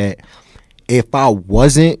 It's just that if I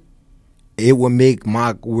wasn't, it would make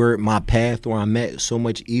my path where I'm at so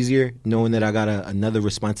much easier, knowing that I got another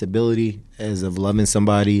responsibility as of loving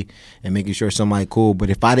somebody and making sure somebody cool. But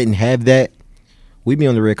if I didn't have that, we'd be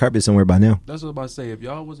on the red carpet somewhere by now. That's what I'm about to say. If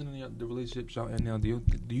y'all wasn't in the relationship y'all in now, do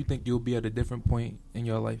you think you'll be at a different point in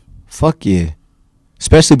your life? Fuck yeah.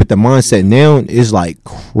 Especially with the mindset now, is like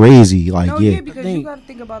crazy. Like, no, yeah, because you got to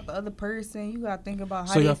think about the other person. You got to think about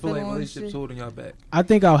how so you y'all feel like on relationships shit. holding y'all back? I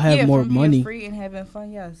think I'll have more from money. Being free and having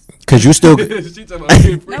fun, yes. Cause you still, no,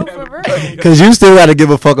 for real. Cause you still got to give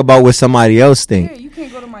a fuck about what somebody else think. Yeah, you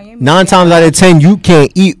can't go to Miami. 9 times out of 10, you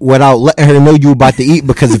can't eat without letting her know you about to eat.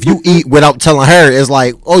 Because if you eat without telling her, it's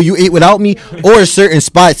like, oh, you eat without me. Or certain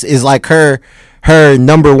spots is like her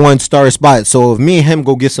number one star spot. So if me and him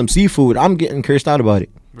go get some seafood, I'm getting cursed out about it.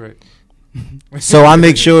 Right. So I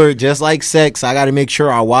make sure, just like sex, I gotta make sure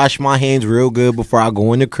I wash my hands real good before I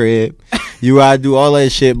go in the crib. You gotta do all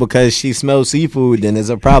that shit because she smells seafood, then it's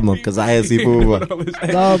a problem because I had seafood.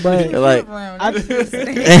 No, but like,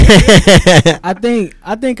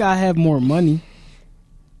 I think I have more money.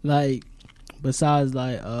 Like besides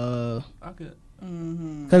like cause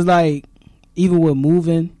like even with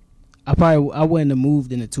moving, I wouldn't have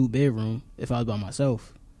moved in a 2-bedroom if I was by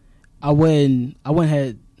myself. I wouldn't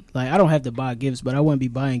had. Like, I don't have to buy gifts, but I wouldn't be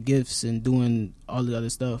buying gifts and doing all the other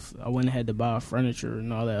stuff. I wouldn't have to buy furniture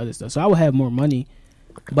and all that other stuff. So I would have more money.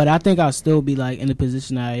 But I think I'll still be, like, in the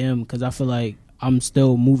position I am because I feel like I'm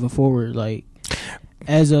still moving forward. Like,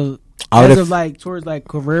 as of like, towards, like,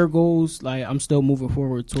 career goals, like, I'm still moving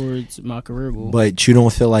forward towards my career goal. But you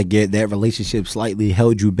don't feel like that relationship slightly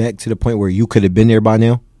held you back to the point where you could have been there by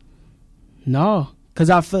now? No.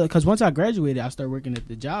 Because once I graduated, I started working at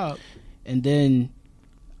the job. And then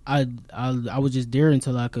I was just there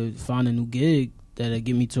until I could find a new gig that'd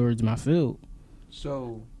get me towards my field.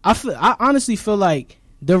 So I honestly feel like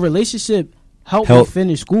the relationship helped me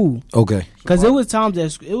finish school. Okay. Because it was times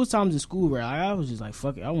in school where I was just like,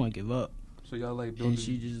 fuck it, I want to give up. So y'all like building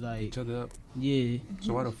she just like each other up. Yeah.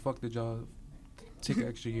 So why the fuck did y'all take an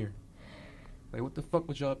extra year? Like, what the fuck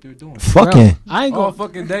was y'all up there doing? Fucking. I ain't all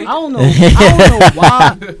fucking day. I don't know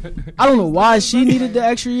why. I don't know why she needed the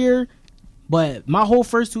extra year. But my whole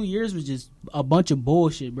first 2 years was just a bunch of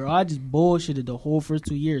bullshit, bro. I just bullshitted the whole first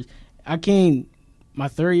 2 years. My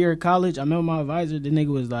 3rd year of college, I met my advisor. The nigga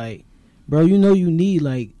was like, bro, you know you need,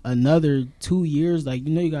 like, another 2 years. Like, you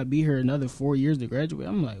know you got to be here another 4 years to graduate.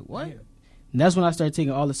 I'm like, what? Yeah. And that's when I started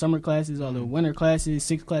taking all the summer classes, all the winter classes,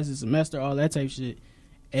 6 classes a semester, all that type of shit.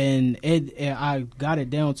 And I got it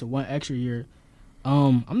down to 1 extra year.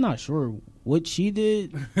 I'm not sure what she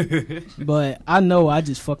did, but I know I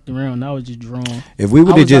just fucked around. I was just drawn. If we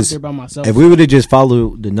would have just, there by myself. If we would have just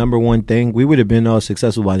followed the number one thing, we would have been all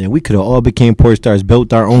successful by then. We could have all became porn stars,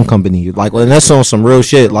 built our own company. Like, well, that's on some real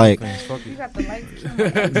shit. Like, You got the lights.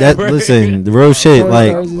 that. Listen, the real shit.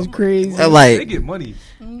 Like, is crazy. like they get money.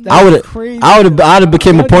 I'd have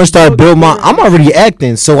became a porn star. Build my. I'm already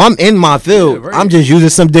acting, so I'm in my field. Yeah, right. I'm just using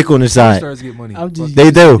some dick on the Porn side. stars get money.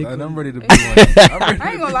 They do. And I'm ready to be one. I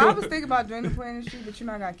ain't gonna lie, I was thinking about joining the porn industry, but you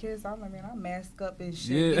know I got kids, so I'm like, man, I mask up and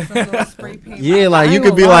shit. Yeah. Get some little spray paint. Yeah, like I you ain't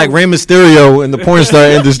could be gonna lie. like Rey Mysterio in the porn star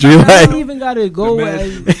industry. I Like, don't even gotta go.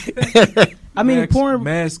 I mean,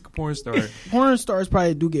 mask porn star. porn stars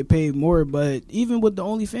probably do get paid more, but even with the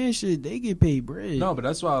OnlyFans shit, they get paid bread. No, but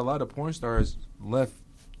that's why a lot of porn stars left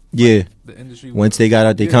yeah, the industry once they got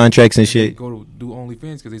out their Yeah. contracts and They shit, go to do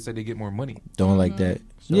OnlyFans because they said they get more money. don't like that.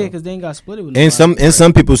 So, Yeah, because they ain't got split it with And nobody.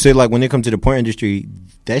 some people say like when they come to the porn industry,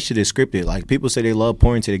 that shit is scripted. Like people say they love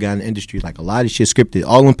porn till they got in the industry. Like a lot of shit scripted.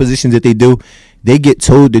 All them positions that they do, they get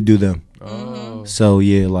told to do them. Oh, So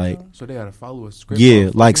yeah, like so they gotta follow a script. yeah,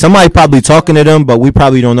 off. like somebody probably talking to them, but we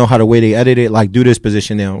probably don't know how the way they edit it. Like do this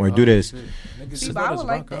position now or do Oh, this. shit. Niggas See, just but let I us would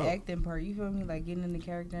like rock the out. acting part. You feel me? Like getting in the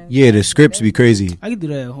character. and Yeah, stuff. the scripts be crazy. I can do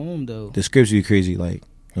that at home though. The scripts be crazy. Like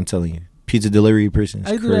I'm telling you, pizza delivery person.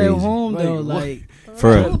 I Is can do that at crazy. home Like, though. what? Like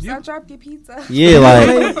For real. Oops, I dropped your pizza. Yeah,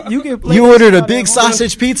 like you can play you this ordered a out big at home.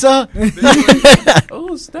 sausage pizza.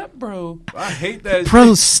 Oh, step bro. I hate that Bro,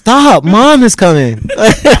 shit. stop! Mom is coming.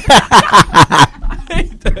 I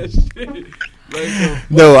hate that shit. Like,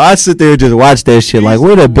 No, I sit there and just watch that shit. Like,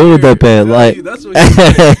 where the build up at? Like, that's what you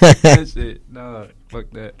like. That shit. Nah, fuck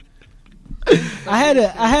that.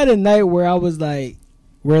 I had a night where I was like,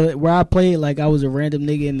 where I played like I was a random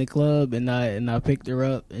nigga in the club and I picked her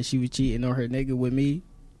up and she was cheating on her nigga with me.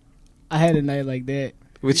 I had a night like that.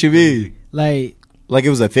 what you mean? Like Like it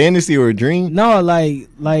was a fantasy or a dream? no, like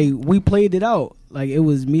we played it out. Like it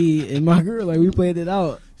was me and my girl. Like we played it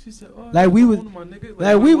out. She said, oh, Like, we was- my nigga.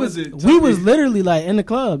 Like we what was it? we Tell was me. literally like in the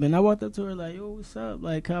club and I walked up to her like, yo, what's up?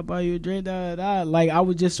 Like, can I buy you a drink? Da, da, da. Like I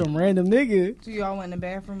was just some random nigga. So y'all went in the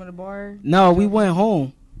bathroom of the bar? No, we went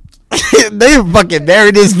home. They fucking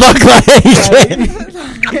married as fuck. How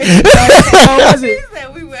was He it?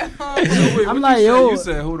 said we went home. So wait, I'm what like, you yo. said? You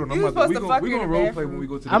said, hold on. You was supposed to fuck We in gonna the role play bathroom. when we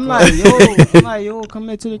go to the I'm club. like, yo, come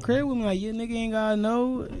into the crib with me. Like, your nigga ain't gotta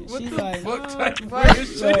know. What She's the like, fuck nah. type of Like, weird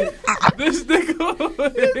shit? This You was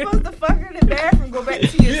nigga. supposed to fuck her in the bathroom, go back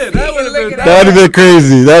to your Yeah, seat that and would've look been- at That would have been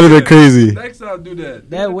crazy. That would have been crazy. Next time, do that.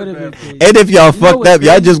 That would have been crazy. And if y'all You know fucked what's up,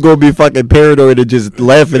 y'all crazy? just gonna be fucking paranoid and just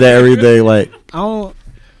laughing at everything. Like,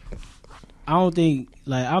 I don't think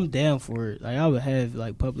like I'm down for it. Like I would have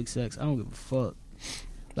like public sex. I don't give a fuck.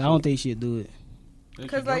 Like, I don't think she'd do it.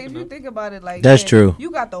 Because, like, if you think about it, like, That's yeah, true. You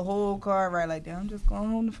got the whole car right, like, damn, I'm just going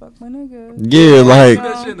home to fuck my nigga. yeah, like, Do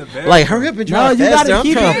that shit in the bathroom. like hurry up and No, drive you faster. gotta I'm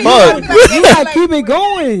keep trying to it. fuck. You gotta keep it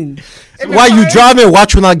going. While you driving,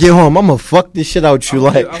 watch when I get home. I'm gonna fuck this shit out you.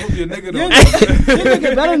 Like, I hope your nigga Your don't.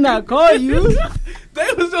 nigga better not call you.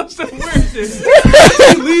 That was on some weird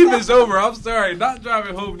shit. Leave is over. I'm sorry. Not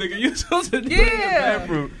driving home, nigga. You supposed to do it in the Yeah.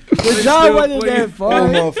 bathroom. The job wasn't that oh far.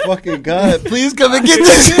 my fucking god! Please come and get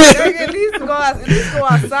this shit. Like, at least go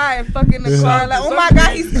outside and fuck in the car. Like, oh my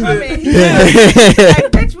god, he's coming. He's Yeah.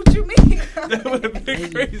 like, bitch, what you mean? That would have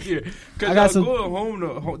been crazier. Cause I y'all got some- going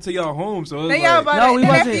home to y'all home, so Then it's y'all like, about No, it. we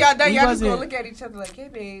Then after wasn't- y'all done, we y'all just gonna wasn't- look at each other like, hey,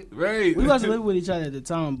 babe. right. We wasn't living with each other at the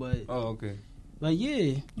time, but Oh, okay.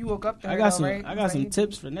 yeah, You woke up there, I got though, some right? I got some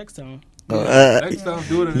tips for next time. Next time,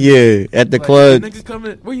 do it. In the Yeah, at the like, club. Nigga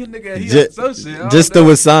coming. Where your nigga at? He Ju- at some shit. I don't Just know.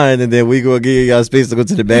 to a sign, and then we gonna give y'all space to go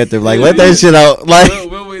to the bathroom. Like, let that shit out. Like,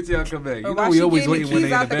 We'll wait till y'all come back. You Or know while we she always getting waiting when the they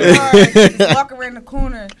keys in out the the bathroom. car, like, just walk around the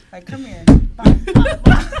corner. Like, come here.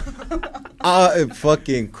 I am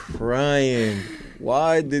fucking crying.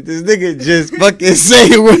 Why did this nigga just fucking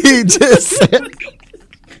say what he just said?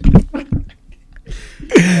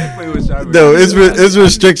 Play with Shy No, it's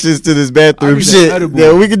restrictions to this I bathroom need shit. an edible.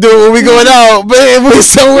 Yeah, we can do it when we going out, but if we're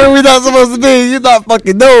somewhere we're not supposed to be, you're not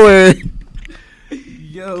fucking nowhere.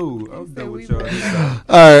 Yo, I'm Say done we with y'all. went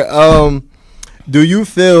All right. Do you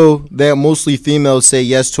feel that mostly females say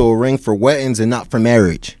yes to a ring for weddings and not for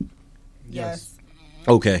marriage? Yes.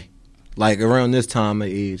 Okay. Like around this time of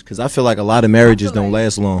age, because I feel like a lot of marriages I feel don't like-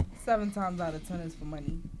 last long. 7 times out of 10 is for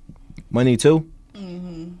money. Money too?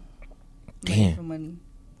 Mm-hmm. Damn. For money.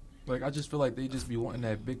 Like, I just feel like they just be wanting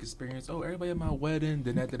that big experience. Oh, everybody at my wedding.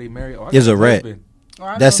 Then after they marry, oh, I It's got a wrap. husband. Or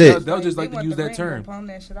I That's know it. girls, They'll just they like to want use the that ring, term. they'll palm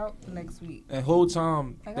that shit out the next week. And whole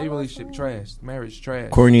time, Like, they I relationship lost trash. Marriage trash.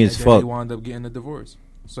 Corny as and then fuck. They wound up getting a divorce.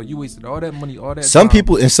 So you wasted all that money, all that Some time.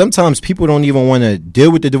 people, and sometimes people don't even want to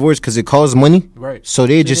deal with the divorce because it costs money, Right. so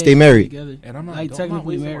they just stay married. together. And I'm not, Like, I'm not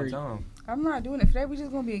technically wasting married. my time. I'm not doing it for that. We just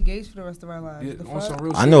gonna be engaged for the rest of our lives. Yeah, The on some fuck?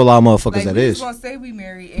 real I shit. know a lot of motherfuckers Like, that we is. just gonna say we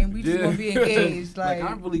married and we just Yeah. gonna be engaged. Like,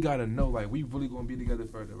 I really gotta know, like, we really gonna be together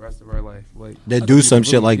for the rest of our life. Like, That I do think some it's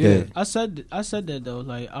shit like yeah. that. I said that though.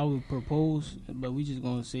 Like I would propose, but we just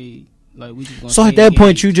gonna say Like we just gonna So stay at that point,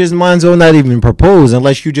 engaged. you just might as well not even propose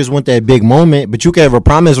unless you just want that big moment. But you can have a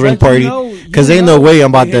promise ring But party because ain't no way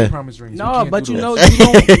I'm about We hate to. promise rings. We No, can't but do you that. know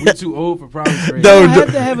you don't. we too old for promise rings. No, don't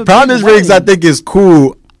have to have a promise big rings I wedding. think is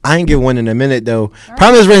cool. I ain't get one in a minute though. I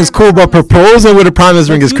Promise ain't rings have a cool, but promise proposing with a promise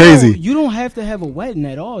ring But is you crazy. You don't have to have a wedding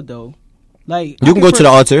at all, though. Like You can go to the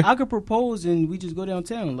altar. I could propose and we just go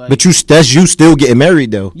downtown. Like, But that's you still getting married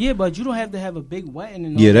though. yeah, but you don't have to have a big wedding.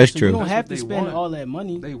 And all Yeah, that, that's so true. You don't That's have what to they spend want. all that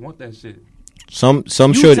money. They want that shit. Some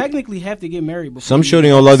You shorty, technically have to get married before. some you shorty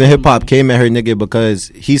get on Love and Hip Hop ceremony. came at her nigga because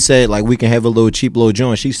he said like we can have a little cheap little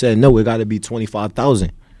joint. She said no, it got to be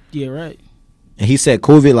 25,000. Yeah, right. And he said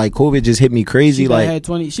COVID just hit me crazy. She Like better have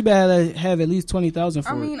 20. She better have at least 20,000 for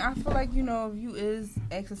I it. mean, I feel like, if you is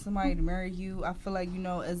asking somebody to marry you, I feel like,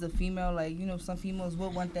 as a female, like, some females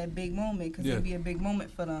would want that big moment because it'd be a big moment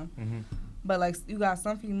for them. Mm-hmm. But, like, you got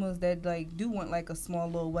some females that, like, do want, like, a small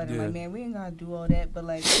little wedding. Yeah. Like, man, we ain't got to do all that. But,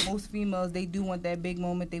 like, most females, they do want that big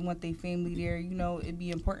moment. They want their family there. It'd be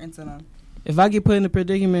important to them. If I get put in a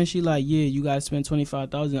predicament, she like, yeah, you gotta spend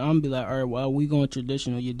 25,000. I'm gonna be like, all right, well, we going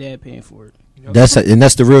traditional. Your dad paying for it.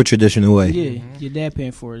 that's the real traditional way. Yeah, your dad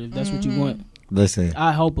paying for it. If that's what you want, Listen,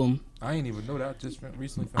 I help him. I ain't even know that. I just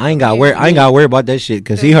recently. I ain't got worry about that shit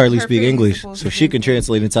because he hardly speak English, so she can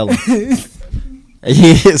translate and tell him.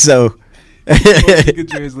 Yeah, so You can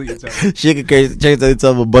translate your time. she can translate and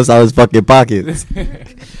tell him bust out his fucking pockets.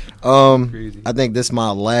 Crazy. I think this is my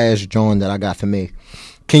last drawing that I got for me.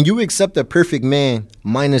 Can you accept a perfect man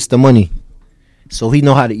minus the money? So he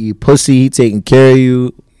know how to eat pussy, he taking care of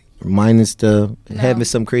you, minus the having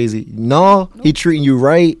some crazy. No, he treating you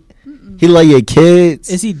right. He love your kids.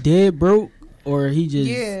 Is he dead broke or he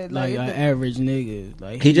just like, an average nigga?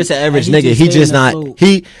 Like He just an average like, nigga. He just staying not. afloat.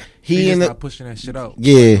 He He in just the not pushing that shit out.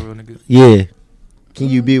 Yeah. Like a real nigga. yeah. Can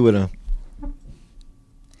you be with him?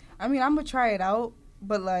 I mean, I'm going to try it out.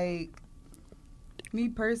 But, like, me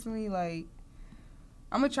personally, like,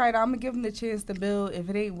 I'm going to try it out. I'm going to give him the chance to build. If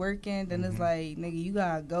it ain't working, then it's like, nigga, you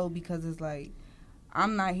got to go because it's like,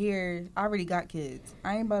 I'm not here. I already got kids.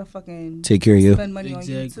 I ain't about to fucking Take care of you. spend money on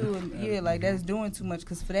you Exactly. too. And yeah, like that's doing too much.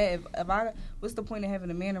 Because for that, if I, what's the point of having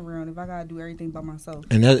a man around if I gotta do everything by myself?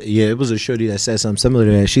 And that, yeah, it was a shorty that said something similar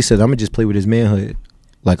to that. She said, "I'm gonna just play with his manhood.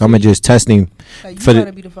 Like I'm gonna just test him." Like you For the-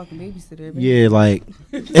 gotta be the fucking babysitter. Baby. Yeah, like.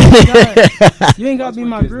 You ain't gotta That's be my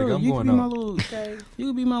my kids, girl. nigga. I'm You can going be my out. little. Okay. You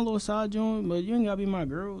can be my little side joint, but you ain't gotta be my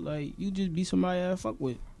girl. Like you just be somebody I fuck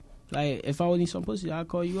with. Like if I would need some pussy, I'll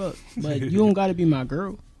call you up. But you don't gotta be my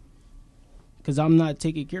girl, cause I'm not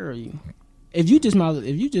taking care of you. If you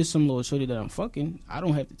just some little shorty that I'm fucking, I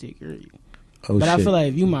don't have to take care of you. Oh But shit. I feel like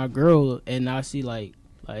if you my girl and I see like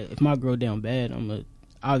if my girl down bad, I'm gonna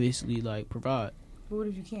obviously like provide. But what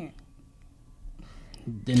if you can't?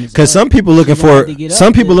 Then it's Because up. some people looking You gonna have for to get up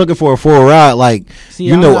some people there. looking for a full ride. Like See,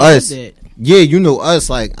 you I'm know not like us. that. Yeah, you know us.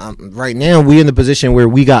 Like right now, we in the position where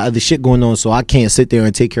we got other shit going on, so I can't sit there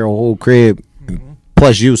and take care of a whole crib Mm-hmm.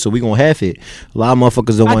 plus you. So we gonna half it. A lot of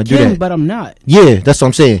motherfuckers don't I want to do can, that. but I'm not. Yeah, that's what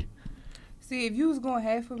I'm saying. See, if you was going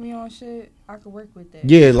half with me on shit, I could work with that.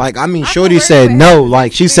 Yeah, like I mean, I can Shorty work said with no. half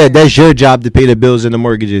Like she it's said, fair. that's your job to pay the bills and the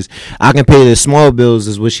mortgages. I can pay the small bills,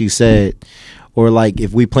 is what she said. Or like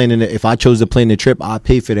if we planning, if I chose to plan the trip, I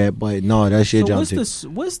pay for that. But no, that's your So job what's too.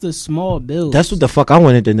 what's the small bill? That's what the fuck I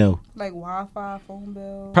wanted to know. Like Wi-Fi, phone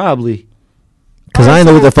bill. Probably. Because I Alright, didn't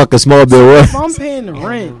know what so- the fuck a small bill was. If I'm paying the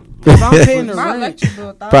rent, if I'm paying the My rent, electric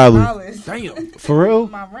bill, Probably. $1,000. Damn. For real?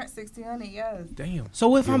 My rent $1,600. Yes. Damn.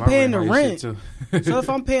 so if Yeah, I'm my paying the high rent, shit, too. so if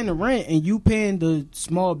I'm paying the rent and you paying the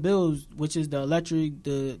small bills, which is the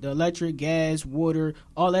electric, gas, water,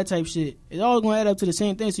 all that type shit, it's all gonna add up to the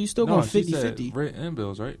same thing. So you still No, going she said 50-50. rent and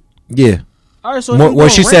bills, right? Yeah. All right, so if Well, I'm doing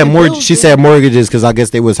she rent said and more. bills, She then- said mortgages because I guess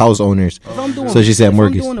they was house owners. If I'm doing, So she said if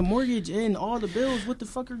mortgage. I'm doing the mortgage and all the bills, what the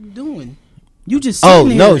fuck are you doing? You just Oh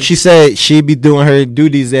sitting no, here. she said she be doing her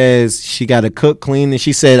duties as she got to cook, clean, and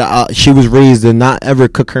she said she was raised to not ever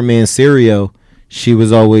cook her man cereal. She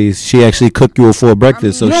actually cooked you a full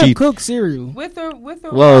breakfast. I you so don't she cook cereal. With or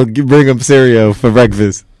well without, bring him cereal for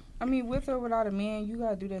breakfast. I mean, with or without a man, you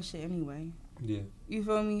gotta do that shit anyway. Yeah. You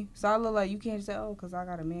feel me? So I look like you can't say, oh, because I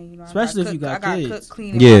got a man, you know. Especially I if you got I got kids. cook,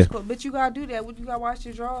 clean, and Yeah. wash clothes. But you gotta do that. You gotta wash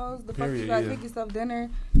your drawers. The fuck you Period, gotta yeah. cook yourself dinner.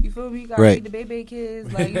 You feel me? You gotta Right. feed the baby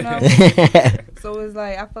kids. Like, you know. So it's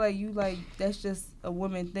like, I feel like you like, that's just a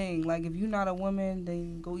woman thing. Like, if you're not a woman,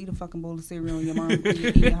 then go eat a fucking bowl of cereal in your mom,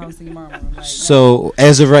 eat your house in your mama. Like, no. So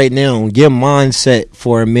as of right now, your mindset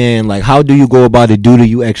for a man, like how do you go about it due to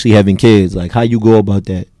you actually having kids? Like how you go about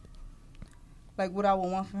that? Like, what I would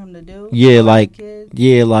want for him to do. Yeah, for like kids.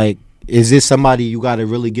 yeah, like is this somebody you got to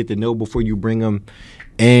really get to know before you bring them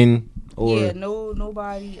in? Or Yeah,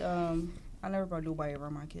 nobody. I never brought nobody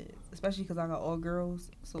around my kids, especially because I got all girls.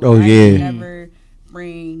 So Oh, I yeah. never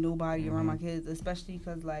bring nobody around my kids, especially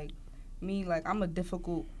because like me, like I'm gonna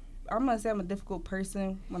say I'm a difficult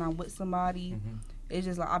person when I'm with somebody. It's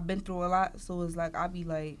just like I've been through a lot, so it's like I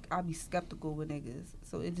be skeptical with niggas.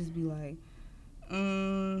 So it just be like,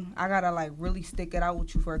 I gotta like really stick it out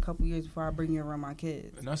with you for a couple years before I bring you around my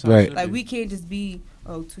kids. And that's Right. Like we can't just be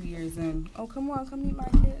 2 years in. Oh, come meet my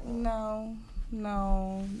kid. No,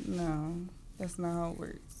 that's not how it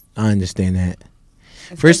works. I understand that.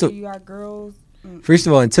 Especially you got girls. First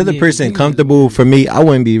of all, until the person comfortable, for me, I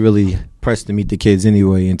wouldn't be really pressed to meet the kids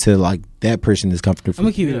anyway until like that person is comfortable. I'm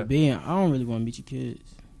gonna keep it a being. I don't really want to meet your kids.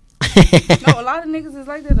 No, a lot of niggas is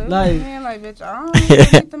like that. Though. Like, man, like bitch, I don't want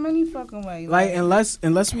to meet them any fucking way. Like unless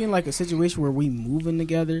we in like a situation where we moving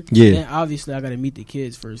together, Yeah. then obviously I gotta meet the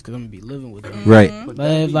kids first because I'm gonna be living with them. Right. But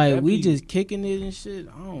if like we just kicking it and shit,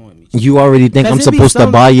 I don't want to meet You already think I'm 'Cause it be supposed to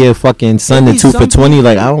some- buy your fucking son it a be 2 for some $20? people-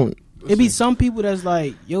 Like I don't. It be some people that's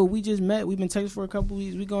like, yo, we just met, we've been texting for a couple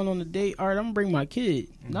weeks, we going on a date. All right, I'm gonna bring my kid.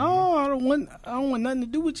 No, I don't want nothing to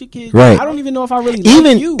do with your kid. Right. I don't even know if I really Even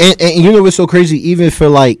like you. and you know what's so crazy? Even for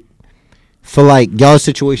like y'all's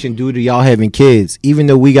situation due to y'all having kids, even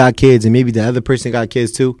though we got kids and maybe the other person got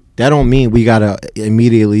kids too, that don't mean we gotta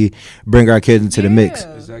immediately bring our kids into the mix.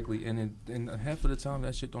 Exactly, and half of the time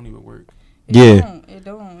that shit don't even work. It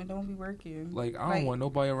don't be working. Like I don't want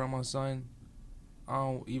nobody around my son. I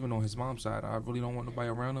don't even on his mom's side. I really don't want nobody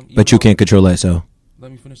around him. But you can't control that, so. Let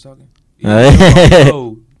me finish talking. Even though I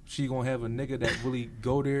know she gonna have a nigga that really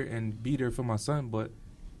go there and be there for my son, but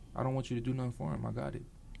I don't want you to do nothing for him. I got it.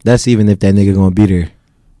 That's even if that nigga gonna be there.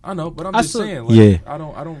 I know, but I'm just saying. Like, yeah. I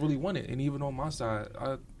don't really want it. And even on my side,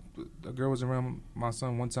 a girl was around my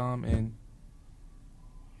son one time, and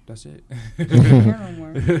that's it.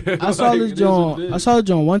 I saw this John. I saw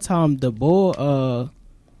John one time. The boy,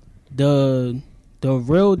 the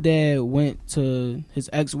real dad went to his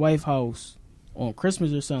ex-wife house on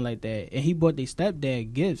Christmas or something like that, and he bought their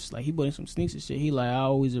stepdad gifts. Like he bought him some sneakers and shit. He like, I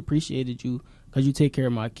always appreciated you because you take care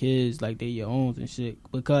of my kids like they your own and shit.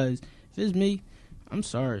 Because if it's me, I'm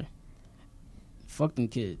sorry. Fuck them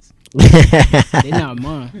kids. They not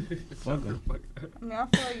mine. Fuck them. I mean, I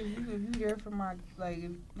feel like if you there for my I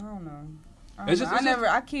don't know.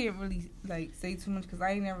 I can't really like say too much because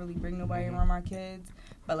I ain't never really bring nobody around my kids.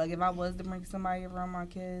 But like if I was to bring somebody around my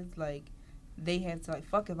kids, like they have to like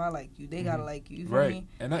fuck if I like you, they gotta like you. You feel me?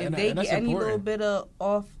 If they get any little bit of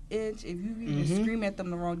off inch, if you even scream at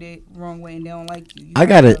them the wrong way and they don't like you, I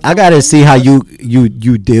gotta see how you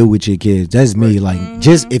deal with your kids. That's me. Like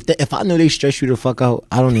just if I know they stress you the fuck out,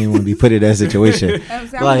 I don't even want to be put in that situation. I'm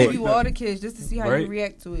gonna give you all the kids just to see how you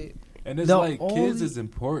react to it. And it's like kids is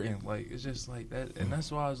important. Like it's just like that, and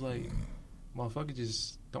that's why I was like, motherfucker,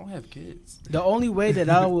 just don't have kids. The only way that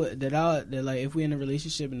I would like if we're in a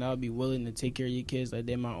relationship and I'll be willing to take care of your kids like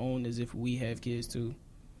they're my own is if we have kids too.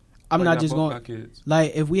 I'm not just going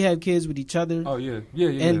like if we have kids with each other. Oh yeah.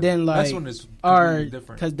 And then like that's when it's completely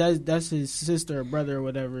different. Because that's his sister or brother or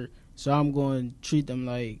whatever. So I'm going to treat them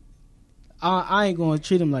like I ain't going to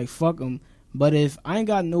treat them like fuck them. But if I ain't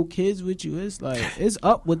got no kids with you, it's like it's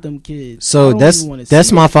up with them kids. So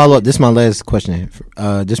that's my follow up. This is my last question.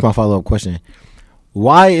 This is my follow up question.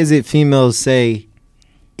 Why is it females say,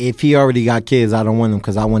 if he already got kids, I don't want him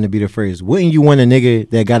because I want to be the first? Wouldn't you want a nigga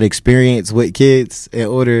that got experience with kids in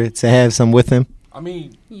order to have some with him? I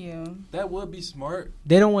mean, yeah, that would be smart.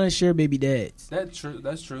 They don't want to share baby dads. That's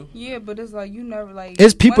true. Yeah, but it's like you never like.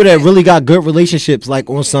 It's people that really got good relationships, like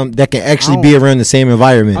on some that can actually be around the same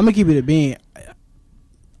environment. I'm gonna keep it a being.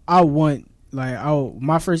 I want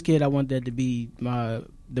my first kid. I want that to be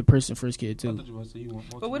the person first kid too.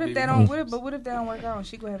 But what if that don't? What if that don't work out and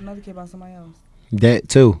she gonna have another kid by somebody else? That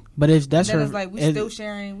too. But if that's then her, it's like we still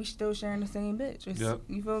sharing the same bitch. Yep.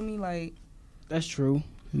 You feel me? Like that's true.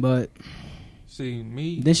 But see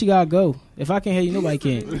me, then she gotta go. If I can't hear you, nobody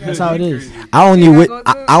can. That's how it is. I only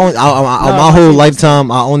my whole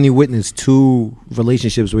lifetime I only witnessed 2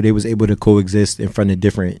 relationships where they was able to coexist in front of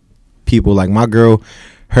different people. Like my girl,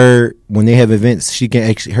 when they have events, she can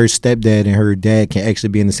actually, her stepdad and her dad can actually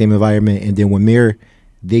be in the same environment, and then with Mir,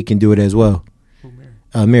 they can do it as well. Who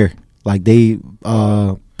Mir? Mir, like they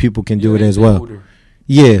people can do it as well. Older.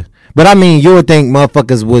 Yeah, but I mean, you would think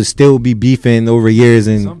motherfuckers would still be beefing over years,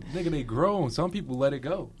 and some nigga they grown. Some people let it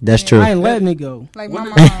go. That's true. I ain't letting it go. Like my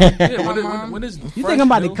mom. When is you think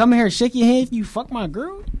I'm about to come here and shake your hand if you fuck my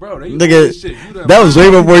girl? Bro, nigga, that was way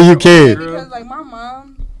before you cared. Because like my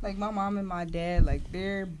mom and my dad, like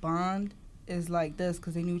their bond is like this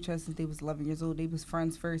because they knew each other since they was 11 years old. They was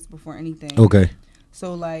friends first before anything. Okay.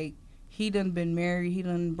 So like he done been married. He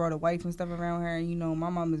done brought a wife and stuff around her. And, you know, my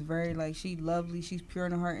mom is very, like, she lovely. She's pure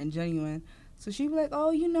in her heart and genuine. So she be like,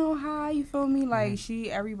 oh, you know, hi, you feel me? Like,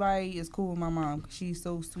 everybody is cool with my mom. 'Cause she's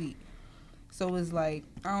so sweet. So it's like,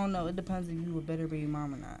 I don't know. It depends if you a better baby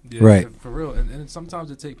mom or not. Yeah, right. For real. And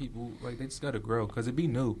sometimes it take people, like, they just got to grow. Because it be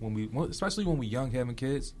new. Especially when we young having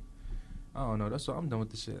kids. I don't know. That's why I'm done with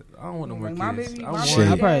the shit. I don't want no more kids.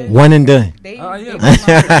 My baby, one and done. They I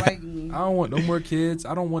don't want no more kids.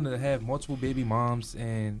 I don't want to have multiple baby moms,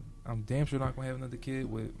 and I'm damn sure not gonna have another kid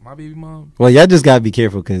with my baby mom. Well, y'all just gotta be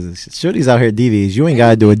careful because shorties out here DVs. You ain't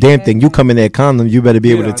gotta do a damn thing. You come in that condom, you better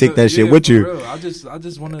be able to take that shit with you. Real. I just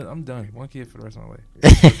want to. I'm done. One kid for the rest of my life.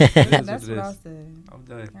 That's what I said. I'm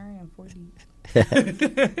done. I am 40.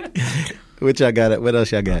 What y'all got? What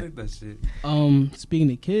else y'all got? I think that shit. Speaking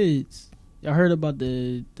of kids, y'all heard about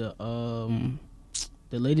the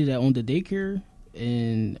lady that owned the daycare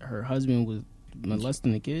and her husband was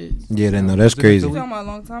molesting the kids? Yeah, no, that's crazy. You talking about a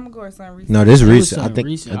long time ago or something recent? No, this recent. I think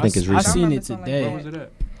it's I recent. seen it Where today. was it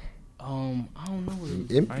at? I don't know what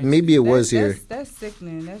it is. Maybe it was here. That's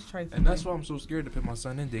sickening. That's trifling. And that's why I'm so scared to put my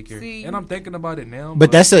son in daycare. See, and I'm thinking about it now.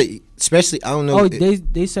 But that's especially I don't know. Oh,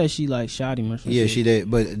 they said she like shot him or something. Yeah, she did.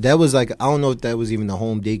 But that was like I don't know if that was even a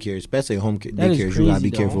home daycare, especially a home daycare. You gotta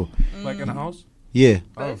be careful. Like in the house. Yeah.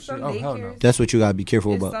 Oh shit! Oh hell no. That's what you gotta be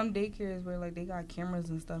careful about. Some daycares where like they got cameras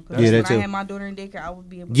and stuff. Yeah, that too. When I had my daughter in daycare, I would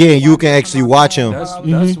be able. Yeah, you can actually watch him.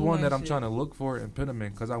 That's one that I'm trying to look for and put him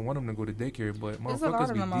in because I want him to go to daycare. But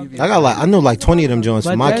motherfuckers be devious. I know like 20 of them joints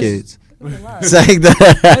for my kids. It's like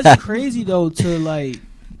that. That's crazy though to like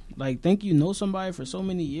think you know somebody for so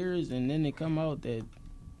many years and then they come out that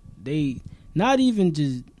they not even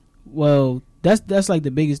just that's like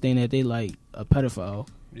the biggest thing that they like a pedophile.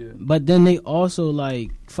 Yeah. But then they also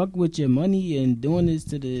like fuck with your money and doing this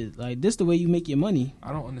to this the way you make your money.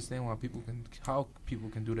 I don't understand how people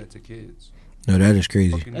can do that to kids. No, that is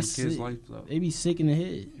crazy. That's kids' life, they be sick in the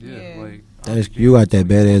head. Yeah. Like you got that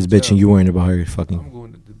badass bitch and you worrying about her fucking. I'm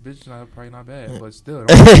going to the bitch. Probably not bad, but still.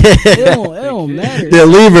 it don't matter. Yeah,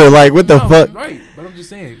 leave her. Like what the fuck? Right, but I'm just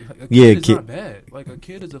saying. A kid is not bad. Like a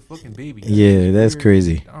kid is a fucking baby. Yeah, that's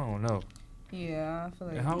crazy. I don't know. Yeah, I feel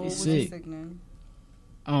like how old was sick.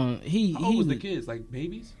 How old was the kids? Like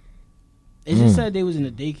babies? It just said they was in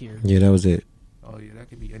the daycare. Yeah, that was it. Oh yeah, that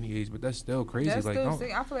could be any age, but that's still crazy. That's like, still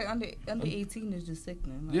sick. I feel like under 18 is just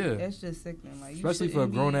sickening. Like, yeah, that's just sickening. Like, especially for a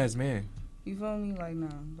grown ass man. You feel me? Like, no.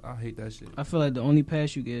 I hate that shit. I feel like the only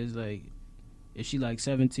pass you get is like if she like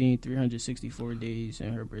 17, 364 days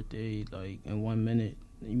and her birthday like in 1 minute,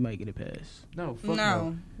 you might get a pass. No, fuck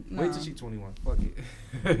no. Wait till she's 21. Fuck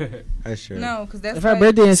it. That's true. No, because that's if her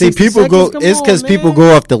birthday in see people go. It's because people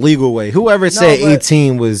go off the legal way. Whoever said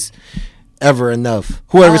 18 was ever enough.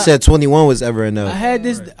 Whoever said 21 was ever enough. I had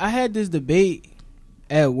this debate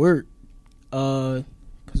at work, because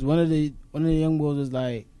one of the young boys was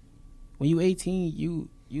like, when you 18, you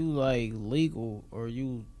like legal or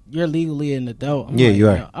you're legally an adult. You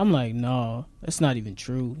are. I'm like, no, that's not even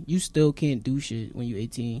true. You still can't do shit when you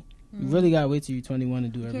 18. You really gotta wait till you're 21 to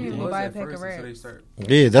do everything.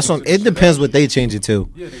 Yeah, that's what. It depends what they change it to.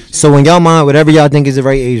 So when y'all mind whatever y'all think is the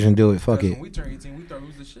right age and do it. Fuck it. When we turned 18, we thought it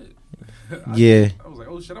was the shit. Yeah. I was like,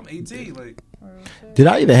 oh shit, I'm 18. Like, did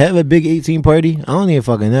I even have a big 18 party? I don't even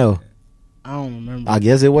fucking know. I don't remember. I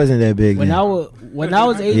guess it wasn't that big. When I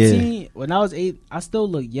was 18, when I was 8, I still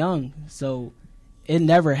looked young, so it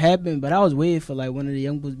never happened. But I was waiting for like one of the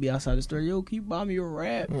young boys to be outside the store. Yo, can you buy me a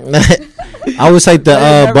wrap? I was like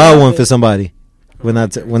the buy one for somebody. When I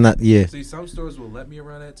yeah. See, some stores will let me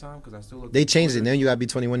around that time because I still look. They changed it. Now you gotta be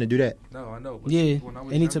 21 to do that. No, I know. But yeah. When I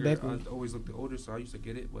was any younger, tobacco. I always looked older, so I used to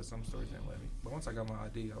get it. But some stores didn't let me. But once I got my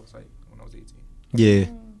ID, I was like, when I was 18. Yeah.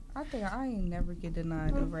 I think I ain't never get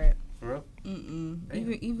denied a rap. For real?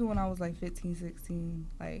 Even when I was like 15, 16,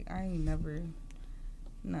 like I ain't never.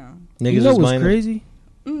 No. Niggas you know what's crazy?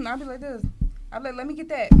 I'll be like this. I'll be like, let me get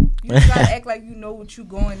that. You just gotta act like you know what you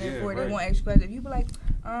going there for. Right. They won't ask you questions. If you be like,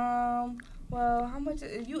 well, how much?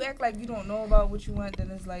 If you act like you don't know about what you want,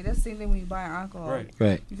 then it's like that's the same thing when you buy alcohol.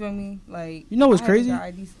 Right. You feel me? Like, you know what's crazy? Got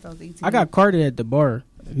ID since I was 18. I got carded at the bar.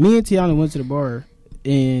 Me and Tiana went to the bar,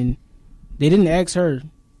 and they didn't ask her,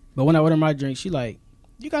 but when I ordered my drink, she like,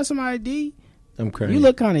 you got some ID? I'm crying. You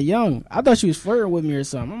look kind of young. I thought she was flirting with me or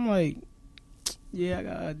something. I'm like, yeah, I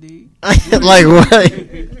got ID. Like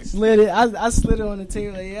what? Slid it. I slid it on the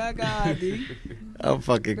table. Like, yeah, I got ID. I'm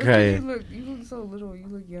fucking crying. You look so little. You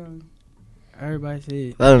look young. Everybody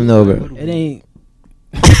said. Let them know, bro. It ain't.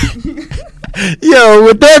 Yo,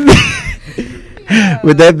 with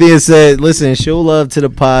that being said, listen, show love to the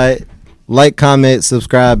pod, like, comment,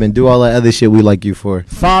 subscribe, and do all that other shit we like you for.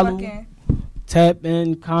 Follow, tap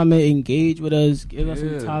in, comment, engage with us, give us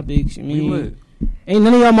some topics. You We mean? lit. Ain't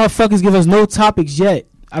none of y'all motherfuckers give us no topics yet.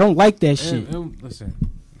 I don't like that shit. Listen,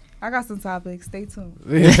 I got some topics. Stay tuned.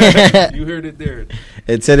 you heard it there.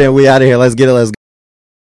 Until then, we out of here. Let's get it. Let's go.